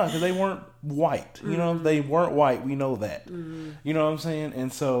that's fine because they weren't white. You know, they weren't white. We know that. You know what I'm saying?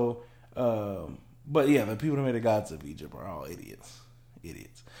 And so, but yeah, the people that made the Gods of Egypt are all idiots.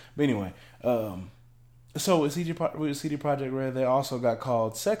 But anyway, so with CD Projekt Red, they also got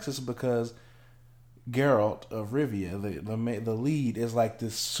called sexist because Geralt of Rivia, the lead, is like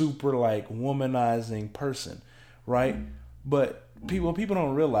this super like womanizing person, right? But people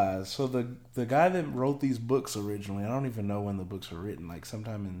don't realize. So the guy that wrote these books originally, I don't even know when the books were written. Like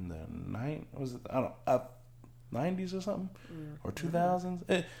sometime in the 90s or something, or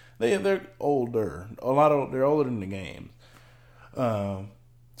 2000s. They're older. They're older than the games. So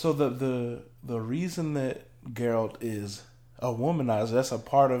the reason that Geralt is a womanizer, that's a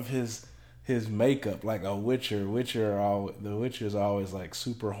part of his makeup, like a Witcher. The Witcher is always like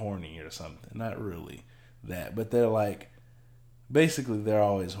super horny or something. Not really that, but they're like, basically they're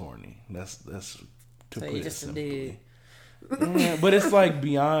always horny. That's to So put you it just a simply. dude. Yeah, but it's like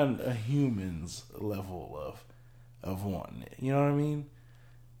beyond a human's level of wanting it. You know what I mean?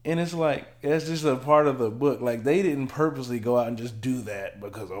 And it's like, it's just a part of the book. Like, they didn't purposely go out and just do that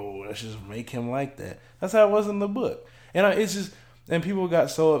because, oh, let's just make him like that. That's how it was in the book. And it's just, and people got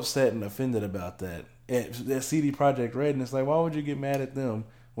so upset and offended about that at CD Projekt Red. And it's like, why would you get mad at them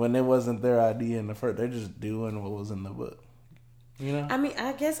when it wasn't their idea in the first? They're just doing what was in the book. You know? I mean,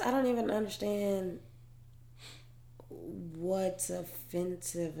 I guess I don't even understand what's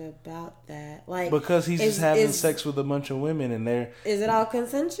offensive about that. Like, because he's just having sex with a bunch of women, and is it all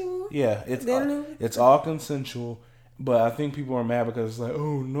consensual? Yeah, it's all consensual. But I think people are mad because it's like,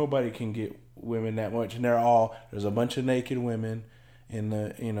 oh, nobody can get women that much, and there's a bunch of naked women in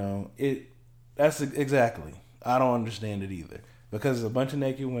the that's exactly. I don't understand it either, because there's a bunch of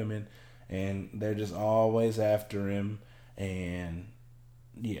naked women and they're just always after him, and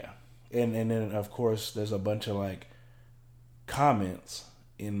yeah, and then of course there's a bunch of like comments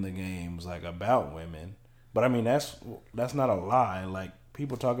in the games like about women, but I mean that's not a lie. Like,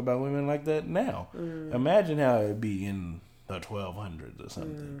 people talk about women like that now. Imagine how it'd be in the 1200s or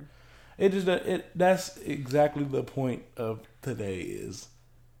something. That's exactly the point of today's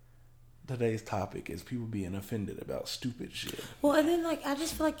topic, is people being offended about stupid shit. Well, and then like I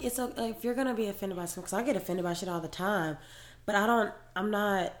just feel like it's like, if you're gonna be offended by something, because I get offended by shit all the time, but I'm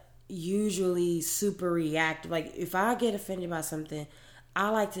not usually super reactive. Like, if I get offended by something, I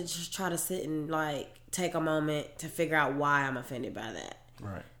like to just try to sit and like take a moment to figure out why I'm offended by that.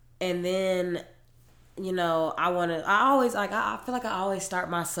 Right. And then, I feel like I always start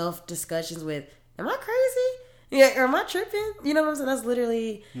my self discussions with, am I crazy? Yeah, or am I tripping? You know what I'm saying? That's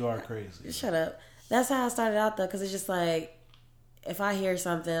literally... You are crazy. Shut up. That's how I started out, though, because it's just like, if I hear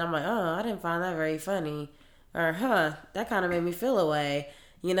something, I'm like, oh, I didn't find that very funny. Or, that kind of made me feel a way.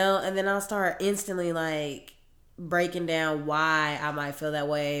 And then I'll start instantly, like, breaking down why I might feel that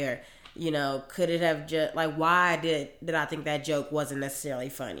way, or, could it have just... Like, why did I think that joke wasn't necessarily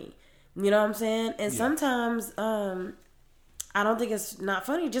funny? You know what I'm saying? And sometimes, I don't think it's not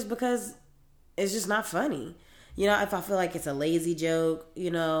funny just because it's just not funny. If I feel like it's a lazy joke,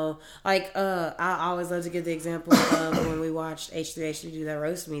 like, I always love to give the example of when we watched H3H3 do that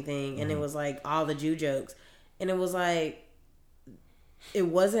roast me thing, and it was like all the Jew jokes, and it was like, it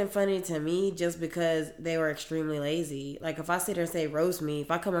wasn't funny to me just because they were extremely lazy. Like, if I sit there and say roast me,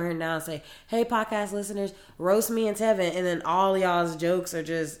 if I come over here now and say, hey, podcast listeners, roast me and Tevin, and then all y'all's jokes are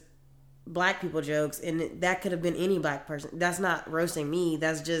just black people jokes, and that could have been any black person. That's not roasting me.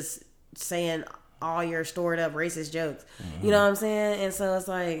 That's just saying all your stored up racist jokes. Mm-hmm. You know what I'm saying? And so it's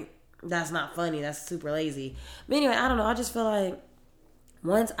like, that's not funny. That's super lazy. But anyway, I don't know. I just feel like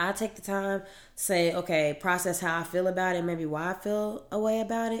once I take the time to say, okay, process how I feel about it, maybe why I feel a way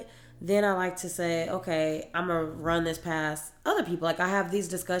about it, then I like to say, okay, I'm going to run this past other people. Like, I have these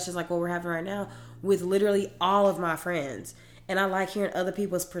discussions like what we're having right now with literally all of my friends. And I like hearing other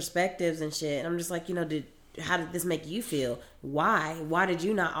people's perspectives and shit. And I'm just like, how did this make you feel? Why did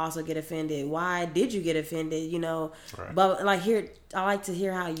you not also get offended? Why did you get offended? Right. But like, I like to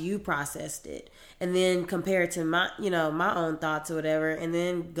hear how you processed it, and then compare it to my my own thoughts or whatever, and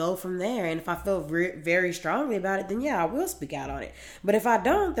then go from there. And if I feel very strongly about it, then yeah, I will speak out on it. But if I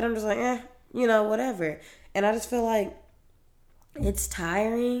don't, then I'm just like, whatever. And I just feel like it's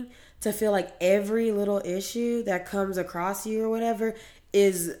tiring to feel like every little issue that comes across you or whatever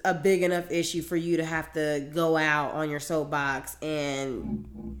is a big enough issue for you to have to go out on your soapbox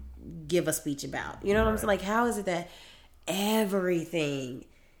and give a speech about. You know what I'm saying? Like, how is it that everything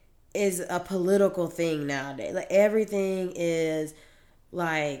is a political thing nowadays? Like, everything is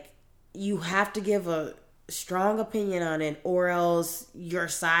like, you have to give a strong opinion on it, or else you're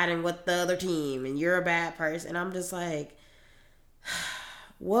siding with the other team and you're a bad person. I'm just like,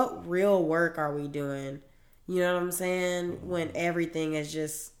 what real work are we doing? You know what I'm saying? When everything is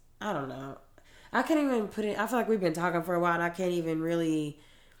just, I don't know. I can't even put it, I feel like we've been talking for a while and I can't even really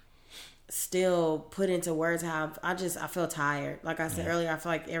still put into words how I feel tired. Like I said earlier, I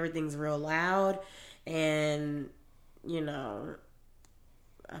feel like everything's real loud, and, I'm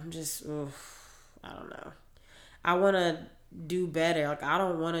just, I don't know. I want to do better. Like, I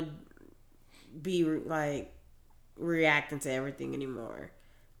don't want to be like reacting to everything anymore.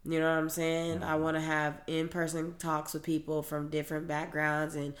 You know what I'm saying? I want to have in-person talks with people from different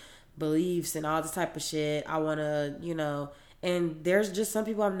backgrounds and beliefs and all this type of shit. I want to, and there's just some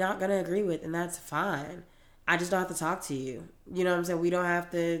people I'm not going to agree with, and that's fine. I just don't have to talk to you. You know what I'm saying? We don't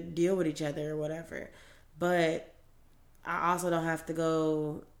have to deal with each other or whatever. But I also don't have to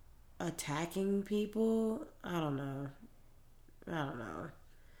go attacking people. I don't know.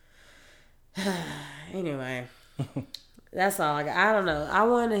 Anyway. That's all. I don't know. I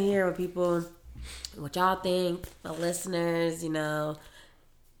want to hear what y'all think, the listeners,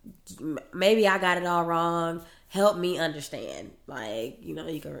 maybe I got it all wrong. Help me understand. Like, you can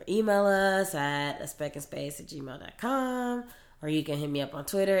email us at aspectandspace@gmail.com, or you can hit me up on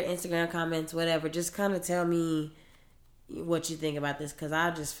Twitter, Instagram comments, whatever. Just kind of tell me what you think about this, because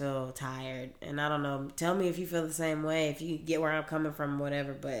I just feel tired. And I don't know. Tell me if you feel the same way, if you get where I'm coming from,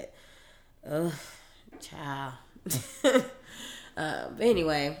 whatever. But, child. But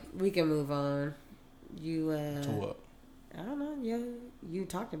anyway, we can move on. To what? I don't know. You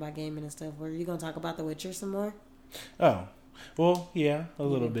talked about gaming and stuff. Were you gonna talk about The Witcher some more? Oh, well, yeah, a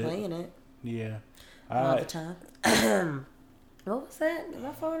little bit. Playing it. Yeah, all the time. What was that? Is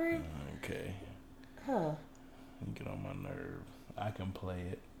my phone ring? Okay. Huh. You get on my nerve. I can play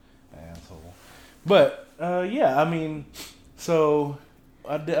it, asshole. But yeah, I mean, so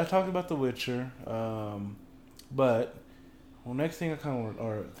I talked about The Witcher, but next thing I kind of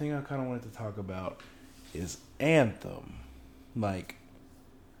wanted to talk about is Anthem. Like,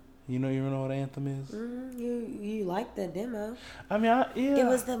 you know what Anthem is? You liked the demo. I mean, yeah. It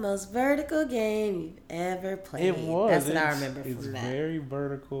was the most vertical game you've ever played. It was. That's what I remember from that. It's very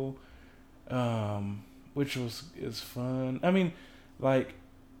vertical, which is fun. I mean, like,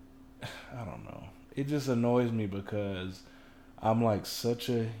 I don't know. It just annoys me because I'm like such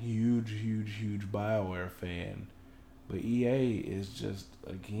a huge BioWare fan, but EA is just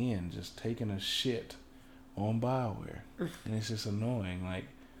taking a shit on BioWare, and it's just annoying. Like,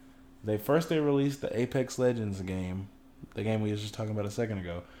 they released the Apex Legends game, the game we were just talking about a second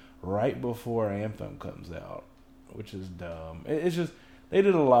ago, right before Anthem comes out, which is dumb. It's just, they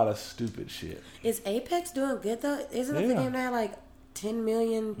did a lot of stupid shit. Is Apex doing good though? Isn't it the game that had like 10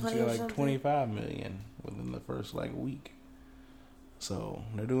 million players? It's got or like something? 25 million within the first week. So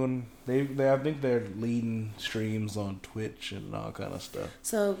they're doing. They I think they're leading streams on Twitch and all kind of stuff.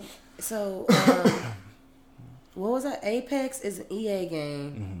 So what was that? Apex is an EA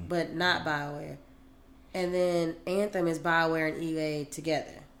game, but not BioWare. And then Anthem is BioWare and EA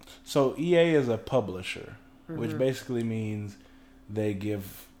together. So EA is a publisher, which basically means they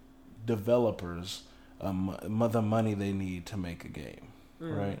give developers the money they need to make a game,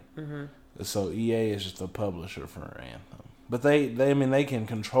 right? So EA is just a publisher for Anthem, but they can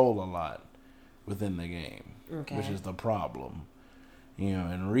control a lot within the game, which is the problem.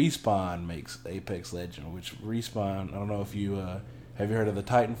 And Respawn makes Apex Legends, which Respawn, I don't know if you have you heard of the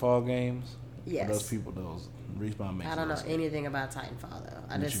Titanfall games? Yes. Respawn makes. I don't know anything about Titanfall though.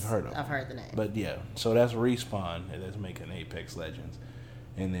 You've heard of. I've heard the name. But yeah, so that's Respawn that's making Apex Legends,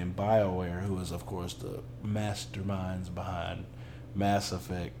 and then BioWare, who is of course the masterminds behind Mass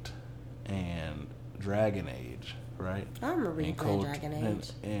Effect and Dragon Age, right? I remember you playing Dragon Age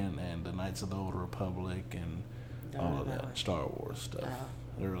and the Knights of the Old Republic and all of that Star Wars stuff.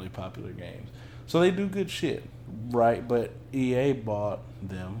 They're really popular games, so they do good shit, right? But EA bought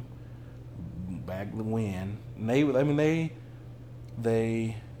them back when they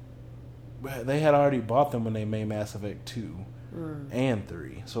had already bought them when they made Mass Effect 2 and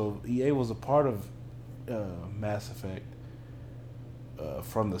 3. So EA was a part of Mass Effect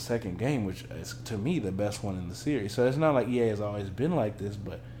from the second game, which is to me the best one in the series. So it's not like EA has always been like this,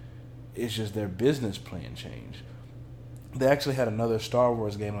 but it's just their business plan changed. They actually had another Star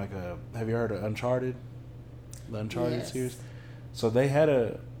Wars game, have you heard of Uncharted? The Uncharted series? So they had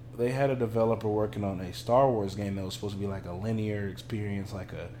a developer working on a Star Wars game that was supposed to be like a linear experience,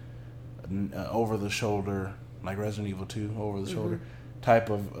 like a over the shoulder, like Resident Evil 2, over the shoulder type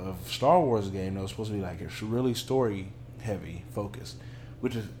of Star Wars game that was supposed to be like really story heavy focused,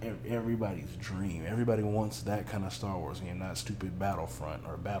 which is everybody's dream. Everybody wants that kind of Star Wars game, not stupid Battlefront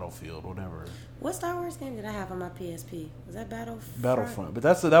or Battlefield, whatever. What Star Wars game did I have on my PSP? Was that Battlefront? Battlefront, but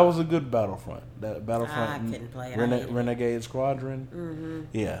that was a good Battlefront. That Battlefront, I couldn't play it. Renegade Squadron.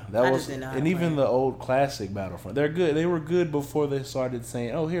 Yeah, that was, and even the old classic Battlefront. They're good. They were good before they started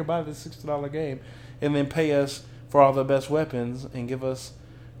saying, "Oh, here, buy this $60 game, and then pay us for all the best weapons and give us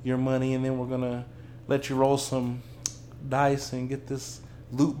your money, and then we're gonna let you roll some dice and get this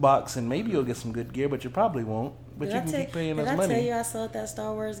loot box, and maybe you'll get some good gear, but you probably won't. But you can keep paying us money." Did I tell you I sold that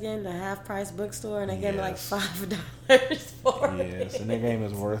Star Wars game to Half Price Bookstore, and they gave me like $5 for it? Yes, and that game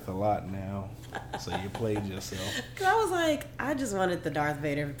is worth a lot now. So you played yourself. Because I was like, I just wanted the Darth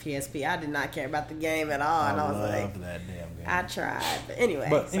Vader for PSP. I did not care about the game at all. And I was like, that damn game. I tried, but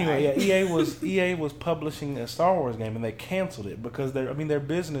anyway. EA was publishing a Star Wars game, and they canceled it because their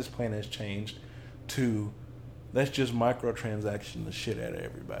business plan has changed to, let's just microtransaction the shit out of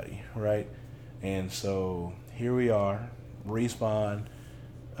everybody, right? And so here we are. Respawn,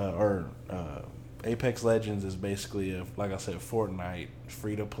 Apex Legends is basically like I said, Fortnite,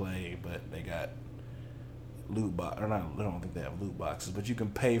 free to play, but they got loot box, or not. I don't think they have loot boxes, but you can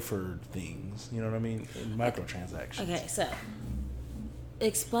pay for things. You know what I mean? In microtransactions. Okay, so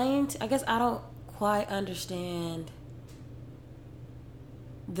explain. I guess I don't quite understand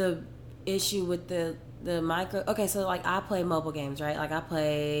the issue with the micro. Okay, so like I play mobile games, right? Like I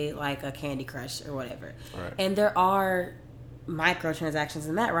play like a Candy Crush or whatever, Right. and there are microtransactions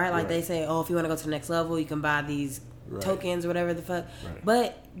in that, right? Like Right. they say, oh, if you want to go to the next level, you can buy these Right. tokens or whatever the fuck. Right.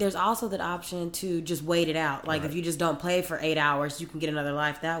 But there's also that option to just wait it out. Like Right. if you just don't play for 8 hours, you can get another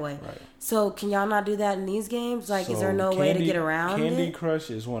life that way. Right. So can y'all not do that in these games? Like, is So there no way to get around Candy it? Crush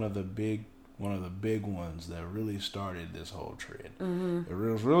is one of the big ones that really started this whole trend. Mm-hmm.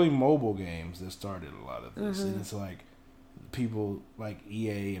 It was really mobile games that started a lot of this, Mm-hmm. and it's like people like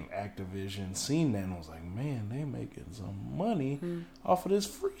EA and Activision seen that and was like, man, they making some money off of this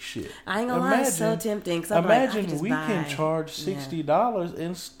free shit. I ain't gonna lie, it's so tempting. 'Cause I'm like, I Imagine could just we buy. can charge $60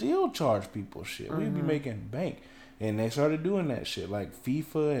 and still charge people shit. We'd be making bank. And they started doing that shit like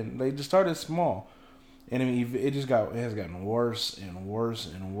FIFA, and they just started small. And I mean, it has gotten worse and worse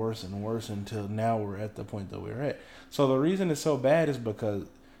and worse and worse until now we're at the point that we're at. So the reason it's so bad is because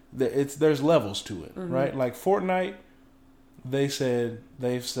there's levels to it, right? Like Fortnite, they've said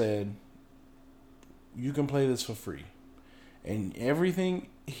you can play this for free, and everything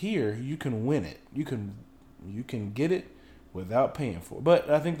here you can win it. You can get it without paying for it. But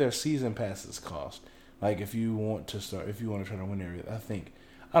I think their season passes cost. Like if you want to try to win everything,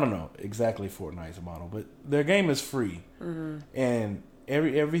 I don't know exactly Fortnite's model, but their game is free, and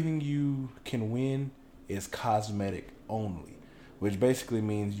everything you can win is cosmetic only, which basically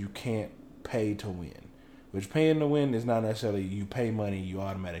means you can't pay to win. Which paying to win is not necessarily you pay money, you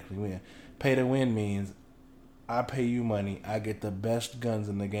automatically win. Pay to win means I pay you money, I get the best guns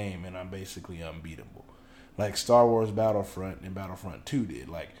in the game, and I'm basically unbeatable. Like Star Wars Battlefront and Battlefront 2 did.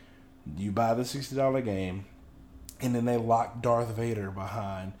 Like, you buy the $60 game, and then they lock Darth Vader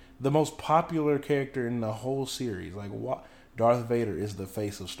behind the most popular character in the whole series. Like, what? Darth Vader is the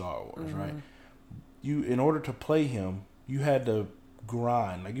face of Star Wars, right? In order to play him, you had to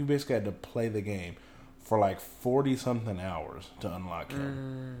grind. Like, you basically had to play the game for like 40 something hours to unlock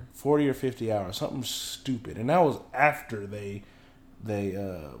him. 40 or 50 hours, something stupid. And that was after they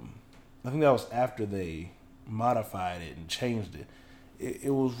I think that was after they modified it and changed it.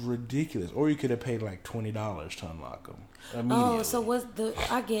 It was ridiculous. Or you could have paid like $20 to unlock them immediately. Oh, so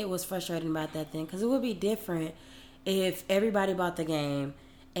I get what's frustrating about that thing, because it would be different if everybody bought the game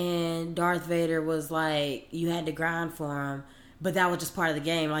and Darth Vader was like, you had to grind for him, but that was just part of the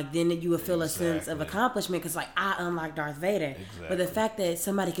game. Like, then you would feel a sense of accomplishment because, like, I unlocked Darth Vader. Exactly. But the fact that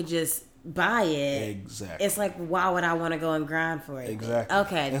somebody could just buy it, Exactly. it's like, why would I want to go and grind for it? Exactly.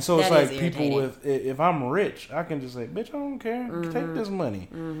 Okay. And so it's like people irritating. with, if I'm rich, I can just say, bitch, I don't care. Take this money.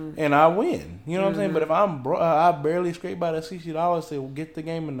 And I win. You know what I'm saying? But if I'm I barely scrape by the $60 to get the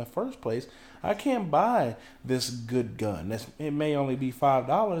game in the first place, I can't buy this good gun. It may only be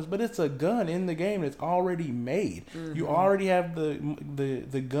 $5, but it's a gun in the game that's already made. You already have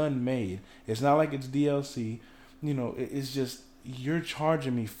the gun made. It's not like it's DLC. You know, it's just, you're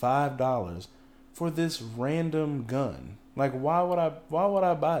charging me $5 for this random gun. Like, why would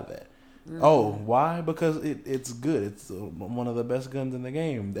I buy that? Oh, why? Because it's good. It's one of the best guns in the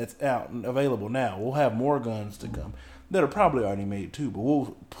game that's out and available now. We'll have more guns to come that are probably already made too, but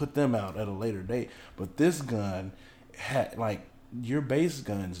we'll put them out at a later date. But this gun like, your base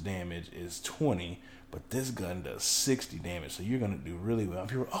gun's damage is 20, but this gun does 60 damage, so you're gonna do really well.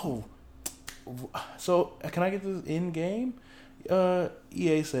 People, so can I get this in game?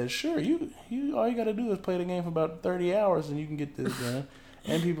 EA says, sure, you all you gotta do is play the game for about 30 hours and you can get this gun.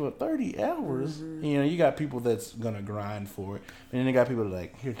 And people, 30 hours, you know, you got people that's gonna grind for it, and then you got people that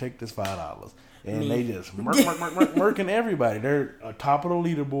like, here, take this $5, and they just murking everybody. They're top of the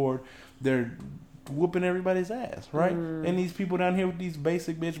leaderboard. They're whooping everybody's ass, right? And these people down here with these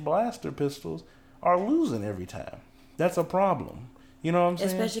basic bitch blaster pistols are losing every time. That's a problem. You know what I'm saying?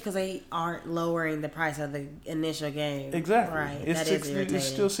 Especially because they aren't lowering the price of the initial game. Exactly. Right. It's that $60, is irritating. it's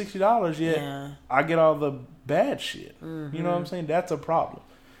still $60, yet Yeah. I get all the bad shit. You know what I'm saying? That's a problem.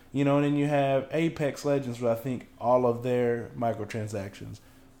 You know, and then you have Apex Legends, where I think all of their microtransactions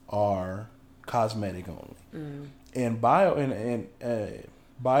are cosmetic only. And BioWare's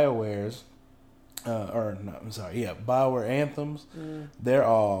BioWare Anthems, they're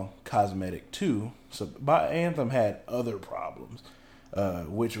all cosmetic too. So Anthem had other problems,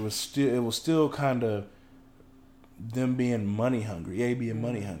 which was still kind of them being money hungry, EA being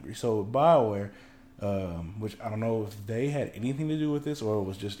money hungry. So BioWare, which I don't know if they had anything to do with this or it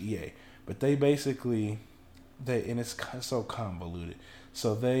was just EA, but they basically and it's so convoluted.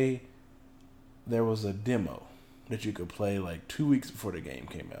 So they there was a demo that you could play like 2 weeks before the game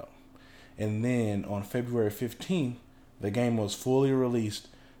came out. And then on February 15th, the game was fully released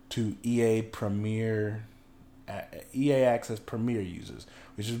to EA Access Premier users,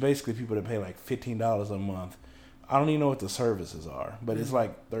 which is basically people that pay like $15 a month. I don't even know what the services are, but it's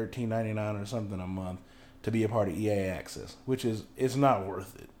like $13.99 or something a month to be a part of EA Access, which is, it's not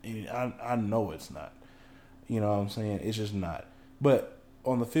worth it. I know it's not. You know what I'm saying? It's just not. But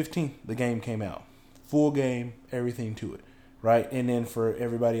on the 15th, the game came out. Full game, everything to it, right? And then for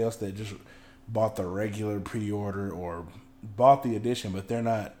everybody else that just bought the regular pre-order or bought the edition, but they're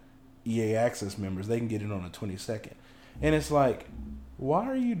not EA Access members, they can get it on the 22nd. And it's like, why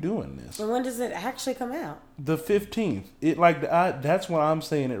are you doing this? And when does it actually come out? The 15th. That's when I'm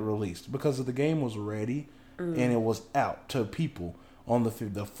saying it released, because the game was ready and it was out to people on the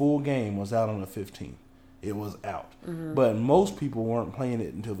full game was out on the 15th. It was out. But most people weren't playing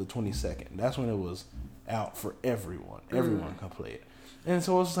it until the 22nd. That's when it was out for everyone. Everyone can play it. And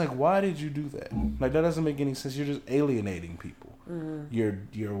so it's like, why did you do that? Like, that doesn't make any sense. You're just alienating people.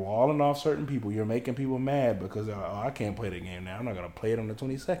 You're walling off certain people. You're making people mad because, I can't play the game now. I'm not going to play it on the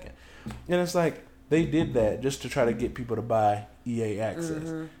 22nd. And it's like, they did that just to try to get people to buy EA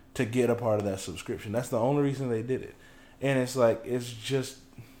Access to get a part of that subscription. That's the only reason they did it. And it's like,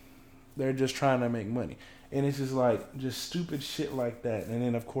 they're just trying to make money. And it's just like, just stupid shit like that. And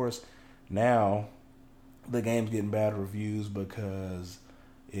then, of course, now the game's getting bad reviews because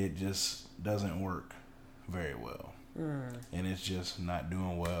it just doesn't work very well. And it's just not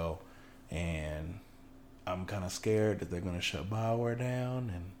doing well. And I'm kind of scared that they're going to shut BioWare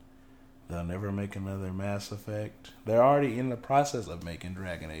down and they'll never make another Mass Effect. They're already in the process of making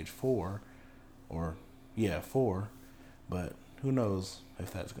Dragon Age 4. 4. But who knows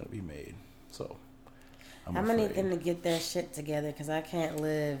if that's going to be made. So I'm going to need them to get their shit together, because I can't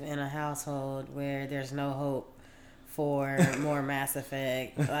live in a household where there's no hope for more Mass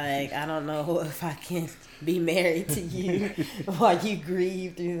Effect. Like, I don't know if I can be married to you while you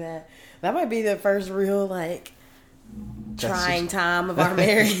grieve through that. That might be the first real, like, trying time of our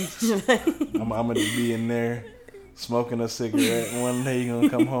marriage. I'm going to be in there smoking a cigarette, and one day you're going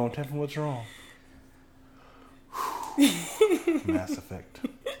to come home, tell me what's wrong. Mass Effect.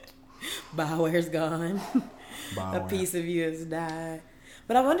 BioWare's gone. BioWare. A piece of you has died.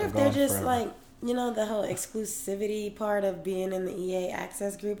 But I wonder if they're just forever. Like, you know, the whole exclusivity part of being in the EA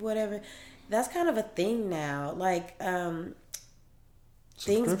Access group, whatever. That's kind of a thing now. Like,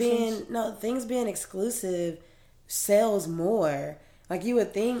 things being exclusive sells more. Like, you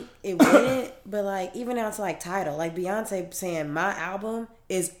would think it wouldn't, but like, even down to like Tidal, like Beyonce saying my album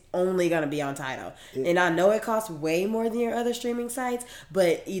is only gonna be on Tidal, and I know it costs way more than your other streaming sites,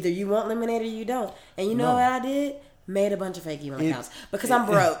 but either you want Lemonade or you don't. And you know what I did? Made a bunch of fake email accounts because I'm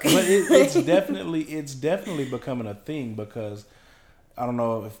broke. But it's definitely becoming a thing, because I don't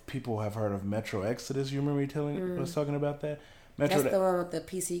know if people have heard of Metro Exodus. You remember me was talking about that? That's the one with the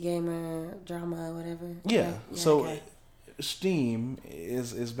PC gamer drama or whatever. Yeah. So. Okay. Steam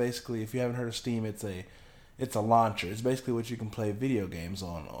is basically, if you haven't heard of Steam, it's a launcher. It's basically what you can play video games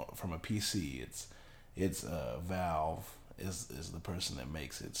on from a PC. It's Valve is the person that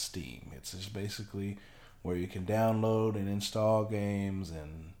makes it. Steam. It's just basically where you can download and install games,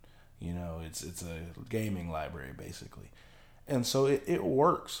 and you know, it's a gaming library basically. And so it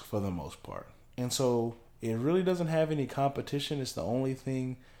works for the most part. And so it really doesn't have any competition. It's the only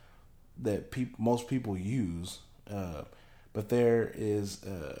thing that most people use. But there's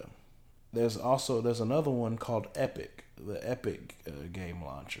another one called Epic, the Epic game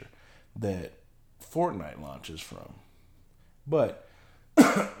launcher that Fortnite launches from. But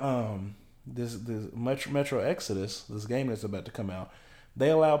this Metro Exodus, this game that's about to come out, they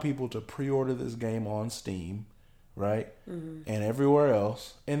allow people to pre-order this game on Steam, right? And everywhere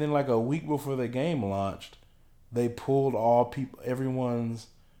else. And then like a week before the game launched, they pulled everyone's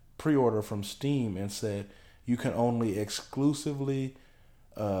pre-order from Steam and said, you can only exclusively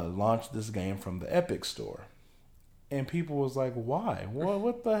launch this game from the Epic Store. And people was like, why?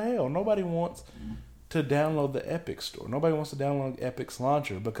 What the hell? Nobody wants to download the Epic Store. Nobody wants to download Epic's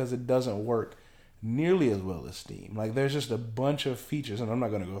launcher because it doesn't work nearly as well as Steam. Like, there's just a bunch of features, and I'm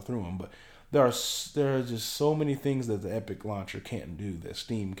not going to go through them, but there are just so many things that the Epic launcher can't do that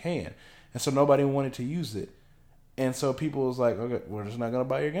Steam can. And so nobody wanted to use it. And so people was like, okay, we're just not going to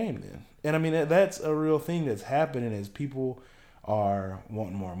buy your game then. And I mean, that's a real thing that's happening, is people are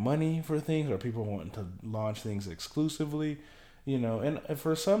wanting more money for things, or people wanting to launch things exclusively, you know. And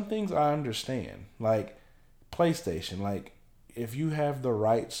for some things I understand, like PlayStation, like if you have the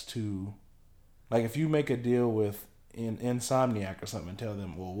rights to, like if you make a deal with Insomniac or something and tell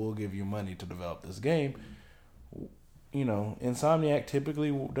them, well, we'll give you money to develop this game. You know, Insomniac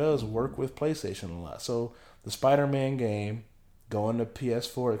typically does work with PlayStation a lot. So the Spider-Man game going to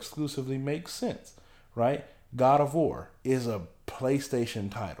PS4 exclusively makes sense, right? God of War is a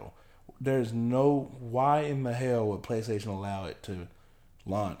PlayStation title. There's no, why in the hell would PlayStation allow it to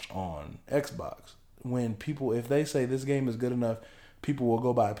launch on Xbox? When people, if they say this game is good enough, people will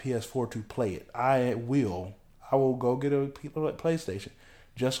go buy a PS4 to play it. I will go get a PlayStation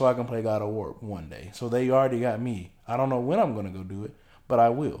just so I can play God of War one day. So they already got me. I don't know when I'm going to go do it, but I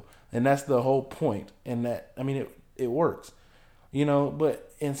will. And that's the whole point. And that, I mean, it works, you know,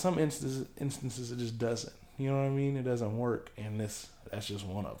 but in some instances it just doesn't. You know what I mean? It doesn't work, and that's just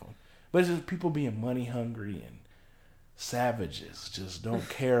one of them. But it's just people being money hungry and savages, just don't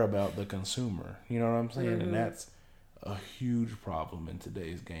care about the consumer. You know what I'm saying? Mm-hmm. And that's a huge problem in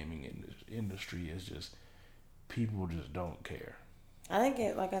today's gaming industry. Is just people just don't care. I think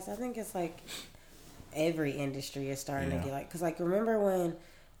it's like every industry is starting to get like, because like remember when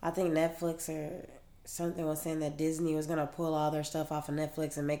I think Netflix or something was saying that Disney was gonna pull all their stuff off of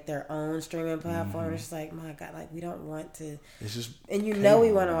Netflix and make their own streaming platform. Mm-hmm. It's just like, my God, like we don't want to. It's just, and you know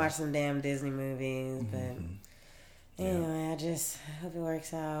we want to watch some damn Disney movies, but anyway, I just hope it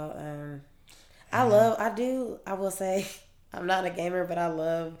works out. I will say I'm not a gamer, but I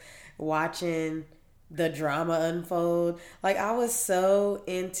love watching the drama unfold. Like I was so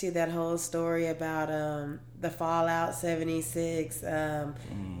into that whole story about the Fallout 76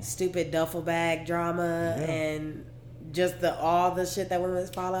 stupid duffel bag drama and just all the shit that went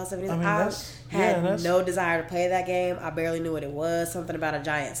with Fallout 76. I had no desire to play that game. I barely knew what it was. Something about a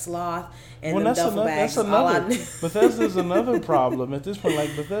giant sloth and the duffel bags. That's another. Bethesda's another problem at this point.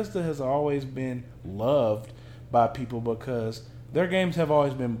 Like Bethesda has always been loved by people because their games have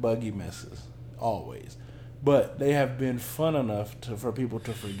always been buggy messes. Always. But they have been fun enough for people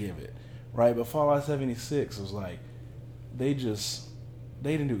to forgive it, right? But Fallout 76 was like, they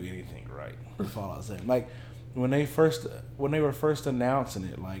didn't do anything right with Fallout 7. Like, when they were first announcing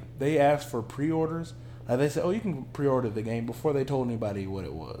it, like, they asked for pre-orders. Like, they said, oh, you can pre-order the game before they told anybody what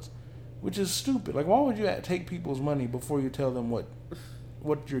it was, which is stupid. Like, why would you take people's money before you tell them what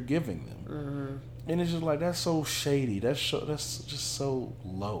you're giving them? Mm-hmm. And it's just like, that's so shady. That's just so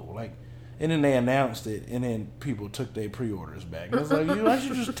low. Like, and then they announced it, and then people took their pre-orders back. And it's like, why don't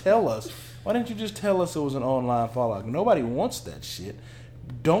you just tell us? Why didn't you just tell us it was an online Fallout? Nobody wants that shit.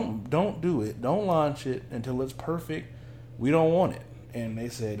 Don't do it. Don't launch it until it's perfect. We don't want it. And they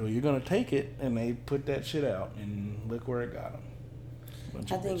said, well, you're going to take it, and they put that shit out, and look where it got them.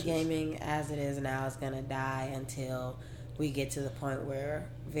 I think gaming as it is now is going to die until we get to the point where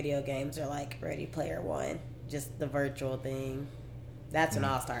video games are like Ready Player One, just the virtual thing. That's when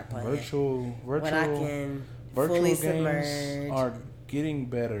I'll start playing. Virtual when I can fully submerge. Are getting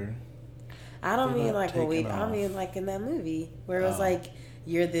better. I don't mean like I mean like in that movie where it was like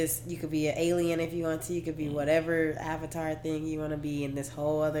you could be an alien if you want to. You could be whatever avatar thing you want to be in this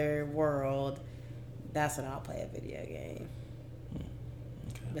whole other world. That's when I'll play a video game.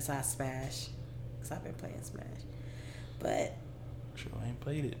 Okay. Besides Smash, because I've been playing Smash. But sure, I ain't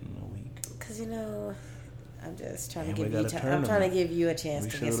played it in a week. Because I'm just trying to give you. I'm trying to give you a chance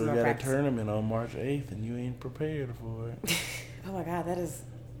to get some more practice. We got a tournament on March 8th, and you ain't prepared for it. Oh my God, that is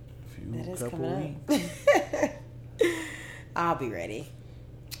coming up. I'll be ready.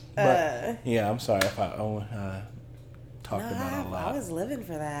 But I'm sorry if I talked about a lot. I was living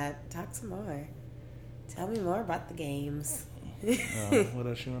for that. Talk some more. Tell me more about the games. What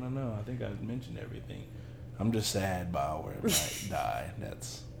else you want to know? I think I mentioned everything. I'm just sad BioWare might die.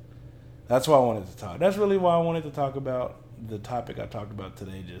 That's why I wanted to talk. That's really why I wanted to talk about the topic I talked about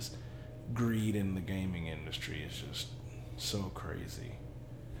today. Just greed in the gaming industry is just so crazy.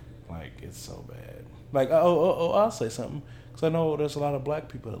 Like, it's so bad. Like, I'll say something. Because I know there's a lot of black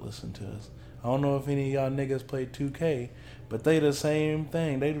people that listen to us. I don't know if any of y'all niggas play 2K, but they the same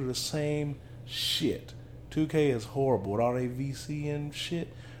thing. They do the same shit. 2K is horrible with all they VC and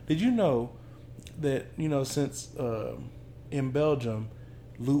shit. Did you know that, since in Belgium,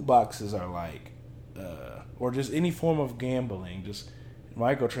 loot boxes are like, or just any form of gambling, just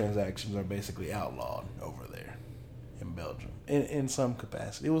microtransactions are basically outlawed over there in Belgium in some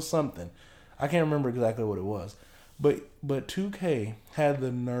capacity. It was something. I can't remember exactly what it was. But 2K had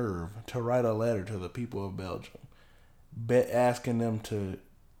the nerve to write a letter to the people of Belgium asking them to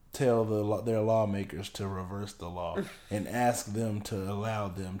tell their lawmakers to reverse the law and ask them to allow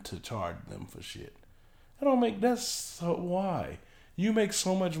them to charge them for shit. Why? You make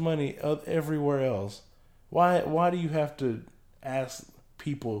so much money everywhere else. Why do you have to ask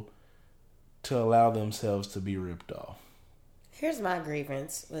people to allow themselves to be ripped off. Here's my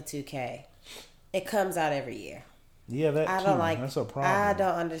grievance with 2K. It comes out every year. Yeah, that's a problem. I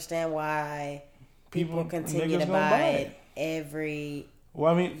don't understand why people continue to buy it every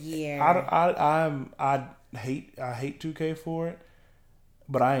year. I hate 2K for it,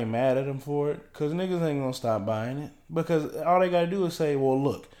 but I ain't mad at them for it because niggas ain't gonna stop buying it because all they gotta do is say, well,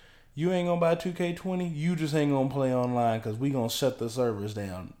 look, you ain't gonna buy 2K20, you just ain't gonna play online because we gonna shut the servers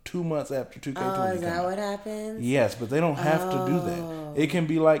down 2 months after 2K20. Oh, is that what happens? Yes, but they don't have to do that. It can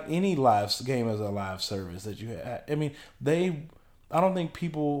be like any live game as a live service that you have. I mean, I don't think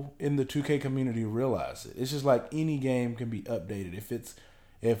people in the 2K community realize it. It's just like any game can be updated.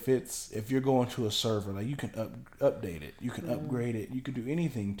 If you're going to a server, like you can update it, you can upgrade it, you can do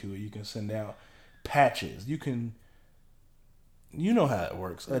anything to it. You can send out patches. You know how it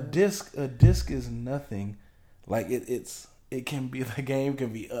works. A disc is nothing. Like it can be, the game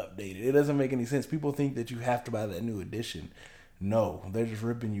can be updated. It doesn't make any sense. People think that you have to buy that new edition. No, they're just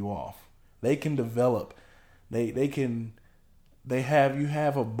ripping you off. They can develop. You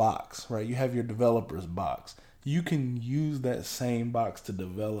have a box, right? You have your developer's box. You can use that same box to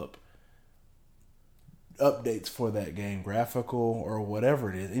develop updates for that game, graphical or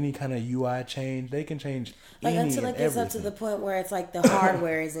whatever it is, any kind of UI change. They can change until it gets up to the point where it's like the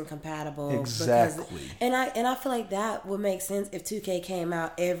hardware isn't compatible. Exactly. And I feel like that would make sense if 2K came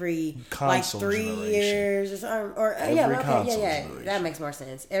out every console 3 years or something. Or generation. That makes more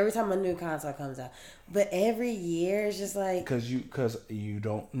sense. Every time a new console comes out, but every year it's just like because you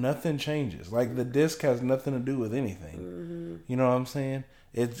don't, nothing changes. Like the disc has nothing to do with anything. Mm-hmm. You know what I'm saying?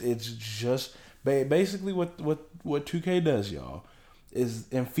 It's just. Basically, what 2K does, y'all, is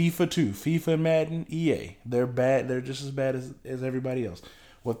in FIFA and Madden, EA, they're bad. They're just as bad as everybody else.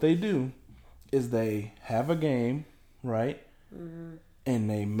 What they do is they have a game, right, and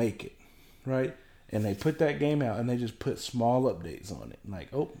they make it, right, and they put that game out, and they just put small updates on it.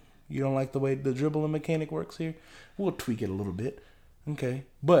 Like, oh, you don't like the way the dribbling mechanic works here? We'll tweak it a little bit, okay.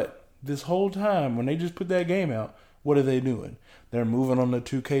 But this whole time, when they just put that game out, what are they doing? They're moving on to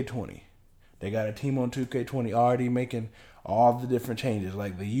 2K20. They got a team on 2K20 already making all the different changes.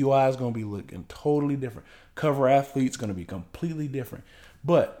 Like the UI is going to be looking totally different. Cover athlete's going to be completely different.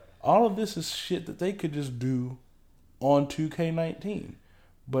 But all of this is shit that they could just do on 2K19.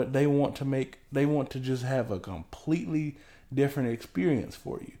 But they want to just have a completely different experience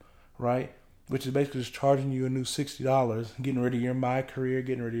for you, right? Which is basically just charging you a new $60, getting rid of your My Career,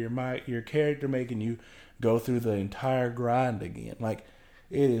 getting rid of your character, making you go through the entire grind again. Like,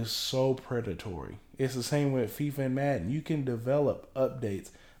 it is so predatory. It's the same with FIFA and Madden. You can develop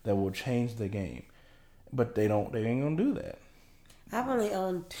updates that will change the game, but they ain't gonna do that. I've only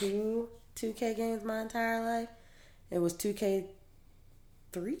owned 2 2K games my entire life. It was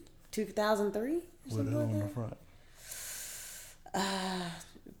 2K3, 2003. What is on the front?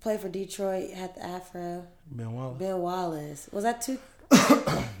 Played for Detroit. Had the afro. Ben Wallace. Was that 2?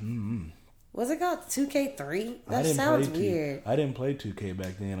 Was it called 2K3? That sounds weird. I didn't play 2K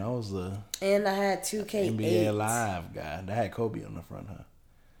back then. I was and I had 2K8. NBA Live guy. That had Kobe on the front, huh?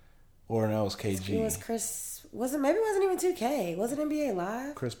 Or that was KG. It was Chris. Maybe it wasn't even 2K. Was it NBA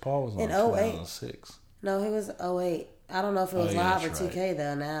Live? Chris Paul was on in 2006. No, it was 08. I don't know if it was live or 2K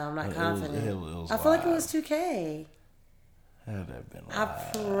though. Now I'm not confident. It was I feel like it was 2K. That'd have been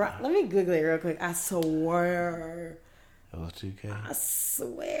live. Let me Google it real quick. I swear. It was 2K? I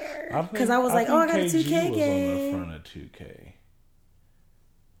swear. Because I was like, I got a 2K game. Was on the front of 2K.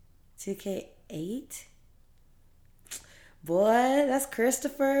 2K8? Boy, that's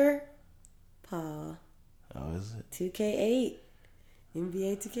Christopher Paul. Oh, is it? 2K8.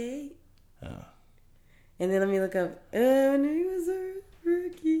 NBA 2K8. Oh. And then let me look up, when he was a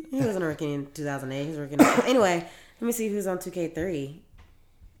rookie. He wasn't a rookie in 2008. He was a rookie anyway, let me see who's on 2K3.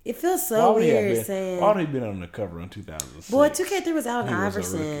 It feels so weird saying. Why would he been on the cover in 2006? Boy, 2K3 was Allen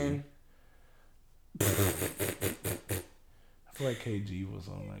Iverson. I feel like KG was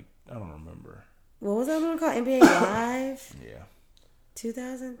on, like, I don't remember. What was that one called? NBA Live? Yeah.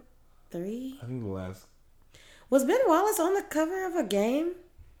 2003? I think the last. Was Ben Wallace on the cover of a game?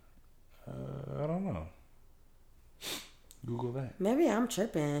 I don't know. Google that. Maybe I'm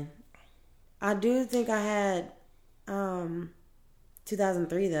tripping. I do think I had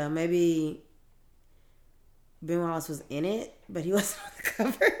 2003 though. Maybe Ben Wallace was in it, but he wasn't on the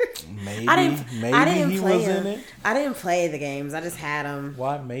cover. Maybe he was in it. I didn't play the games. I just had them.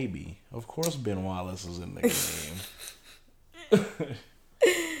 Why maybe? Of course Ben Wallace was in the game.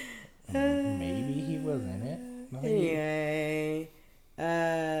 Maybe he was in it. Anyway,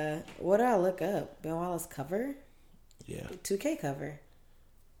 what did I look up? Ben Wallace cover? Yeah. 2K cover.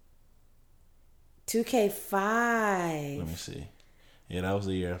 2K5. Let me see. Yeah, that was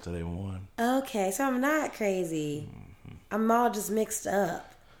the year after they won. Okay, so I'm not crazy. I'm all just mixed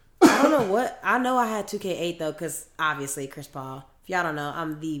up. I don't know what. I know I had 2K8 though, because obviously Chris Paul. If y'all don't know,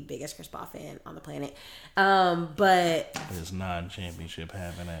 I'm the biggest Chris Paul fan on the planet. But his non-championship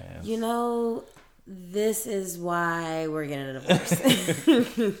having ass. You know, this is why we're getting a divorce.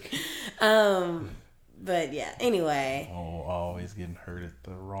 But yeah. Anyway. Oh, always getting hurt at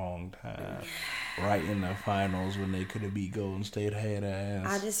the wrong time. Right in the finals when they could have beat Golden State had ass.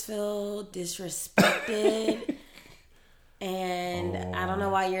 I just feel disrespected. And I don't know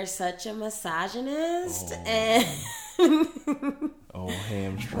why you're such a misogynist. And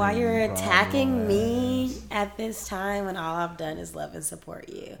hamstring. why you're attacking me at this time when all I've done is love and support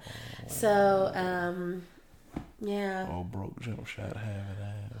you. So, yeah. Broke jump shot having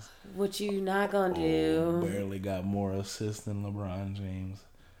ass. What you not gonna do? Barely got more assists than LeBron James.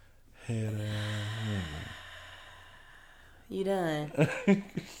 Head ass. You done. I'm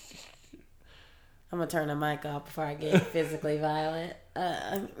gonna turn the mic off before I get physically violent.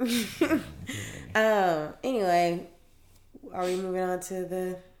 Anyway, are we moving on to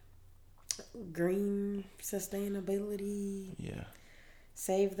the green sustainability? Yeah.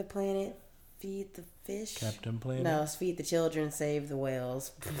 Save the planet, feed the fish. Captain Planet? No, it's feed the children, save the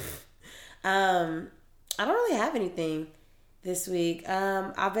whales. I don't really have anything this week.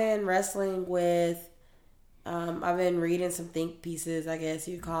 I've been wrestling with, I've been reading some think pieces, I guess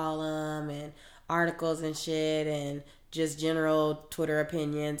you'd call them, and articles and shit, and just general Twitter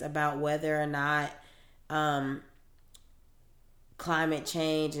opinions about whether or not climate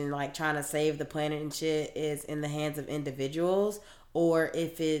change and like trying to save the planet and shit is in the hands of individuals, or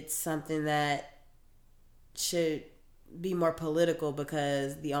if it's something that should be more political,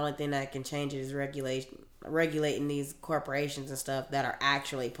 because the only thing that can change it is regulating these corporations and stuff that are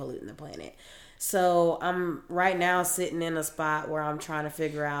actually polluting the planet. So I'm right now sitting in a spot where I'm trying to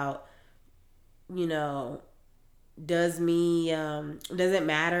figure out, you know, does it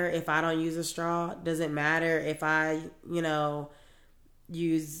matter if I don't use a straw? Does it matter if I, you know,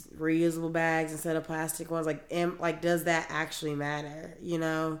 use reusable bags instead of plastic ones? Like, does that actually matter? You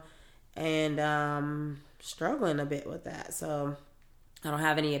know, and struggling a bit with that. So I don't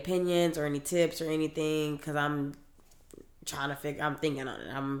have any opinions or any tips or anything, because I'm thinking on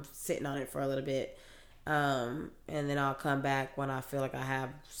it. I'm sitting on it for a little bit. And then I'll come back when I feel like I have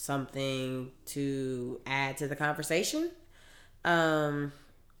something to add to the conversation. Because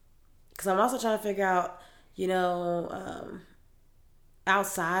I'm also trying to figure out, you know,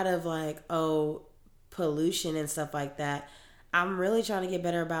 outside of like, pollution and stuff like that, I'm really trying to get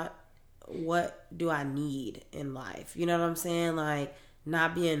better about what do I need in life. You know what I'm saying? Like,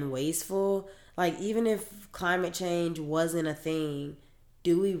 not being wasteful. Like, even if climate change wasn't a thing,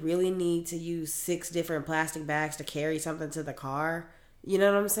 do we really need to use 6 different plastic bags to carry something to the car? You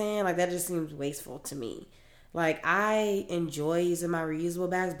know what I'm saying? Like, that just seems wasteful to me. Like, I enjoy using my reusable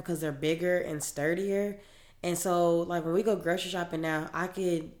bags because they're bigger and sturdier. And so, like, when we go grocery shopping now, I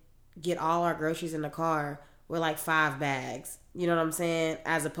could get all our groceries in the car with like 5 bags. You know what I'm saying?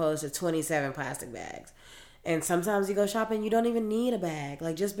 As opposed to 27 plastic bags. And sometimes you go shopping, you don't even need a bag.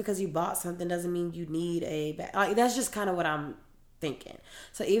 Like, just because you bought something doesn't mean you need a bag. Like, that's just kind of what I'm thinking.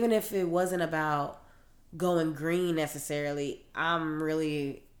 So even if it wasn't about going green necessarily, I'm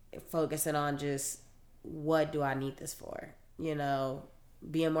really focusing on just, what do I need this for? You know,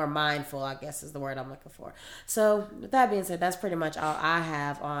 being more mindful, I guess, is the word I'm looking for. So with that being said, that's pretty much all I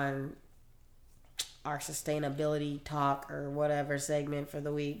have on our sustainability talk or whatever segment for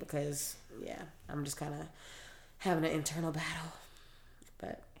the week, because yeah, I'm just kind of having an internal battle.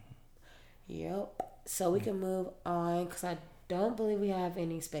 But yep, so we can move on, because I don't believe we have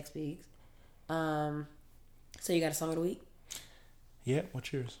any spec speaks. So you got a song of the week? Yeah,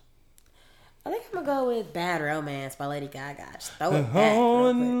 what's yours? I think I'm gonna go with "Bad Romance" by Lady Gaga. Just throw it back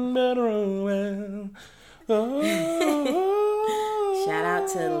real quick. Bad romance. Shout out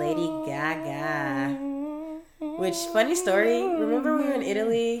to Lady Gaga. Which, funny story, remember we were in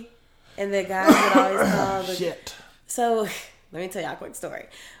Italy and the guys would always call the... Shit. So, let me tell y'all a quick story.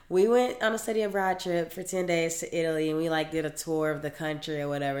 We went on a study abroad trip for 10 days to Italy, and we like did a tour of the country or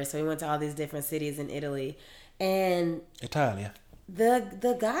whatever. So we went to all these different cities in Italy. And Italia.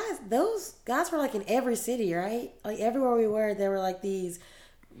 the guys, those guys were like in every city, right? Like everywhere we were, there were like these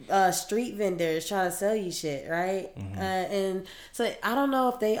street vendors trying to sell you shit, right? Mm-hmm. And so I don't know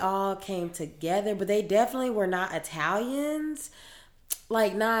if they all came together, but they definitely were not Italians.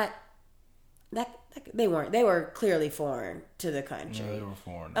 Like, not that They weren't. They were clearly foreign to the country. Yeah, they were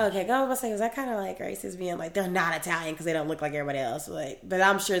foreign. Okay, I was about to say, was that kind of like racist being like, they're not Italian because they don't look like everybody else? Like, but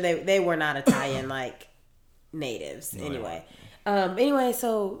I'm sure they were not Italian, like, natives, anyway. Anyway,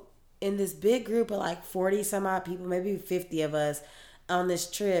 so in this big group of like 40 some odd people, maybe 50 of us on this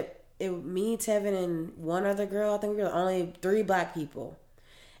trip, me, Tevin, and one other girl, I think we were the only 3 black people.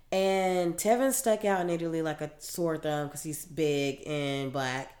 And Tevin stuck out in Italy like a sore thumb because he's big and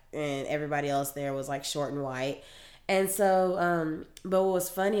black, and everybody else there was like short and white. And so, but what was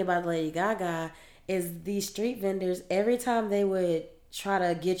funny about Lady Gaga is these street vendors, every time they would try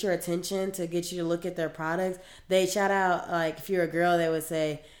to get your attention, to get you to look at their products, they shout out, like, if you're a girl, they would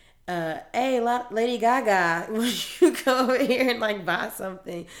say, hey, Lady Gaga, will you come over here and like buy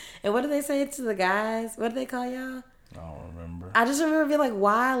something? And what do they say to the guys? What do they call y'all? I don't remember. I just remember being like,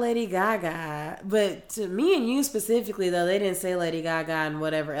 why Lady Gaga? But to me and you specifically, though, they didn't say Lady Gaga and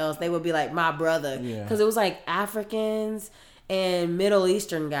whatever else. They would be like, my brother. Because it was like Africans and Middle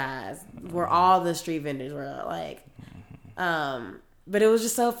Eastern guys were all the street vendors were like. But it was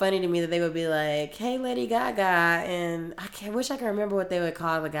just so funny to me that they would be like, hey, Lady Gaga. And I wish I could remember what they would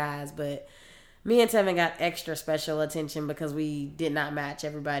call the guys. But me and Tevin got extra special attention because we did not match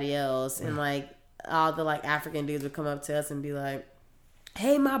everybody else. And like, all the like African dudes would come up to us and be like,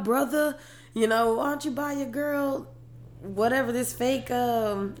 hey, my brother, you know, why don't you buy your girl whatever, this fake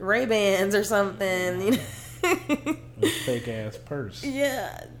Ray-Bans or something, you know? Fake ass purse.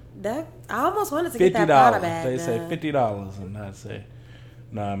 Yeah, that I almost wanted to get that Prada bag. They say $50 and I say,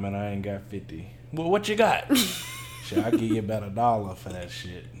 nah man, I ain't got 50. Well, what you got? Shit, I'll give you about $1 for that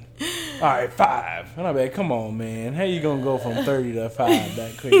shit. All right, 5. And I be like, come on, man. How you gonna go from 30 to 5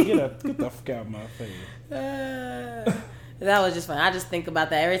 that quick? Get the fuck out of my face. That was just fun. I just think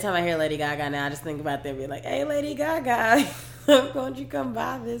about that every time I hear Lady Gaga now. I just think about them being like, hey, Lady Gaga, won't you come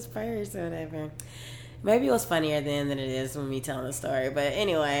buy this purse or whatever? Maybe it was funnier then than it is when me telling the story. But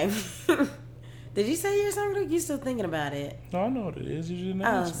anyway, did you say your song of the week? You still thinking about it? No, I know what it is. You didn't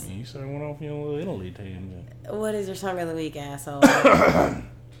ask me. You started went off your little Italy tangent. What is your song of the week, asshole?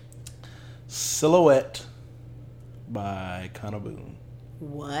 Silhouette by Kana Boone.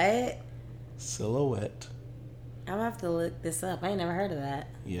 What? Silhouette. I'm gonna have to look this up. I ain't never heard of that.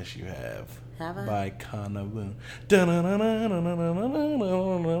 Yes, you have. Have I? By Kana Boone. Boy, the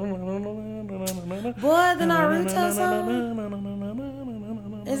Naruto song?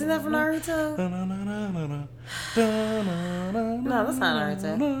 Isn't that from Naruto? No, that's not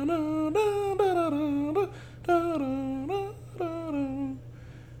Naruto.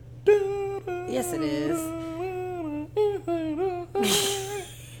 Yes, it is.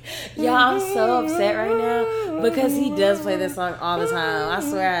 Y'all, I'm so upset right now because he does play this song all the time. I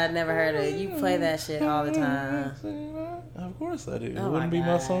swear I never heard it. You play that shit all the time. Of course I do. It Oh wouldn't be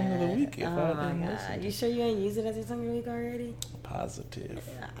my song of the week if oh I didn't listen. You sure you ain't used it as your song of the week already? Positive.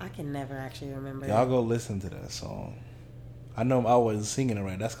 I can never actually remember. Y'all go listen to that song. I know I wasn't singing it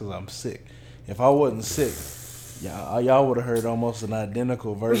right. That's because I'm sick. If I wasn't sick, y'all would have heard almost an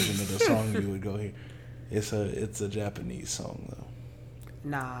identical version of the song you would go hear. It's a Japanese song though.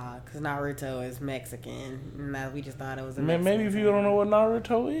 Nah, because Naruto is Mexican. Nah, we just thought it was a Man, maybe if you don't know what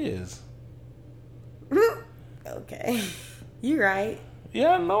Naruto is. Okay. You right.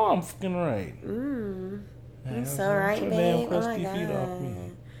 Yeah, I know I'm fucking right. You so right, babe. Oh my feet off me.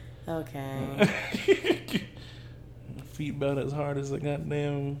 God. Okay. Feet about as hard as a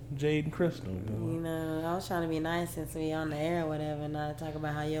goddamn Jade and Crystal. Boy. You know, I was trying to be nice since we on the air or whatever, not to talk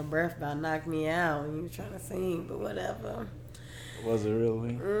about how your breath about knocked me out when you were trying to sing, but whatever. Was it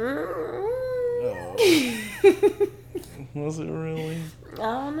really? Oh. Was it really? I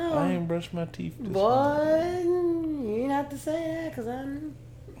don't know. I ain't brushed my teeth this Boy, morning. you didn't have to say that because I knew.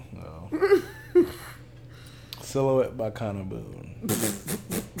 No. Silhouette by Kana Boone.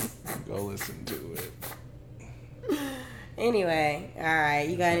 Go listen to it. Anyway, all right.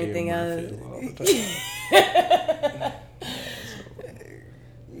 You got anything else?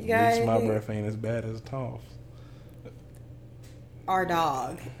 You got At least my anything? breath ain't as bad as Toph's. Our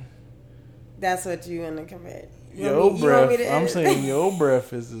dog. That's what you in the compare. Your breath. I'm saying your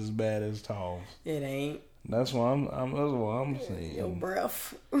breath is as bad as Toph's. It ain't. That's what I'm saying. Your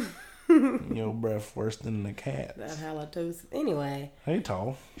breath. Your breath worse than the cat's. That halitosis. Anyway. Hey,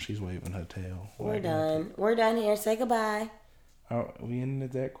 Toph. She's waving her tail. We're done. We're done here. Say goodbye. We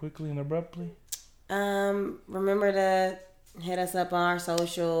ended that quickly and abruptly? Remember to hit us up on our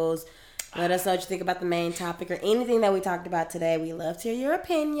socials. Let us know what you think about the main topic or anything that we talked about today. We love to hear your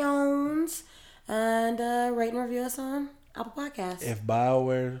opinions. And rate and review us on Apple Podcasts. If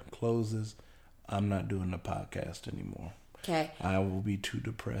BioWare closes, I'm not doing the podcast anymore. Okay. I will be too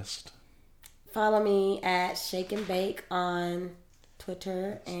depressed. Follow me at Shake and Bake on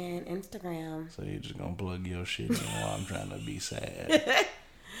Twitter and Instagram. So you're just gonna plug your shit in while I'm trying to be sad.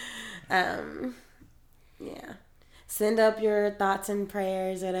 Yeah. Send up your thoughts and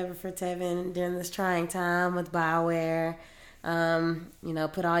prayers, whatever, for Tevin during this trying time with Bioware.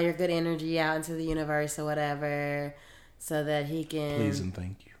 Put all your good energy out into the universe or whatever, so that he can. Please and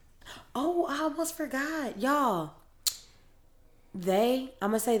thank you. Oh, I almost forgot, y'all. I'm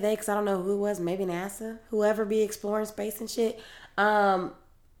gonna say they because I don't know who it was. Maybe NASA, whoever be exploring space and shit.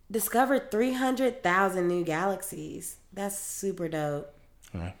 Discovered 300,000 new galaxies. That's super dope.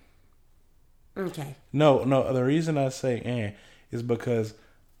 Right. Okay. No. The reason I say is because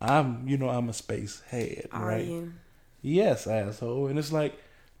I'm a space head, Are right? you? Yes, asshole. And it's like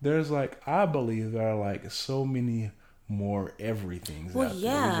I believe there are like so many more everything's out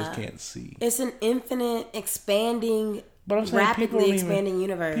there we just can't see. It's an infinite, expanding, but I'm saying rapidly expanding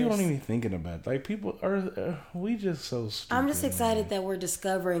universe. People don't even thinking about it. Like people are, we just so stupid. I'm just excited that we're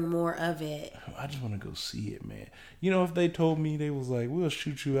discovering more of it. I just want to go see it, man. If they told me they was like, we'll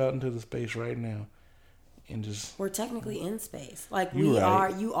shoot you out into the space right now, and just we're technically in space. Like you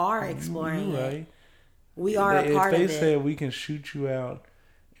are exploring you it. right. We are a part of it. If they said we can shoot you out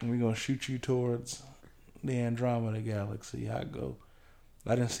and we're gonna shoot you towards the Andromeda Galaxy, I go.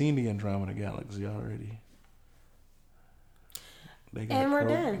 I done seen the Andromeda Galaxy already. And we're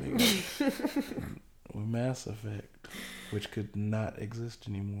done. With Mass Effect, which could not exist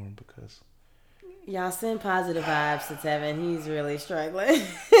anymore because y'all send positive vibes to Tevin. He's really struggling.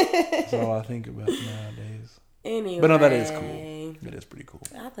 That's all I think about nowadays. Anyway, but no, that is cool. It is pretty cool.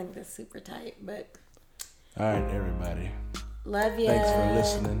 I think that's super tight. But all right, everybody. Love you. Thanks for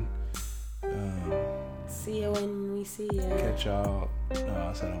listening. See you when we see you. Catch y'all. No,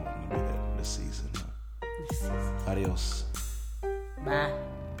 I said I wasn't gonna do that this season. Adios. Bye.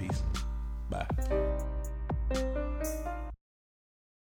 Peace. Bye.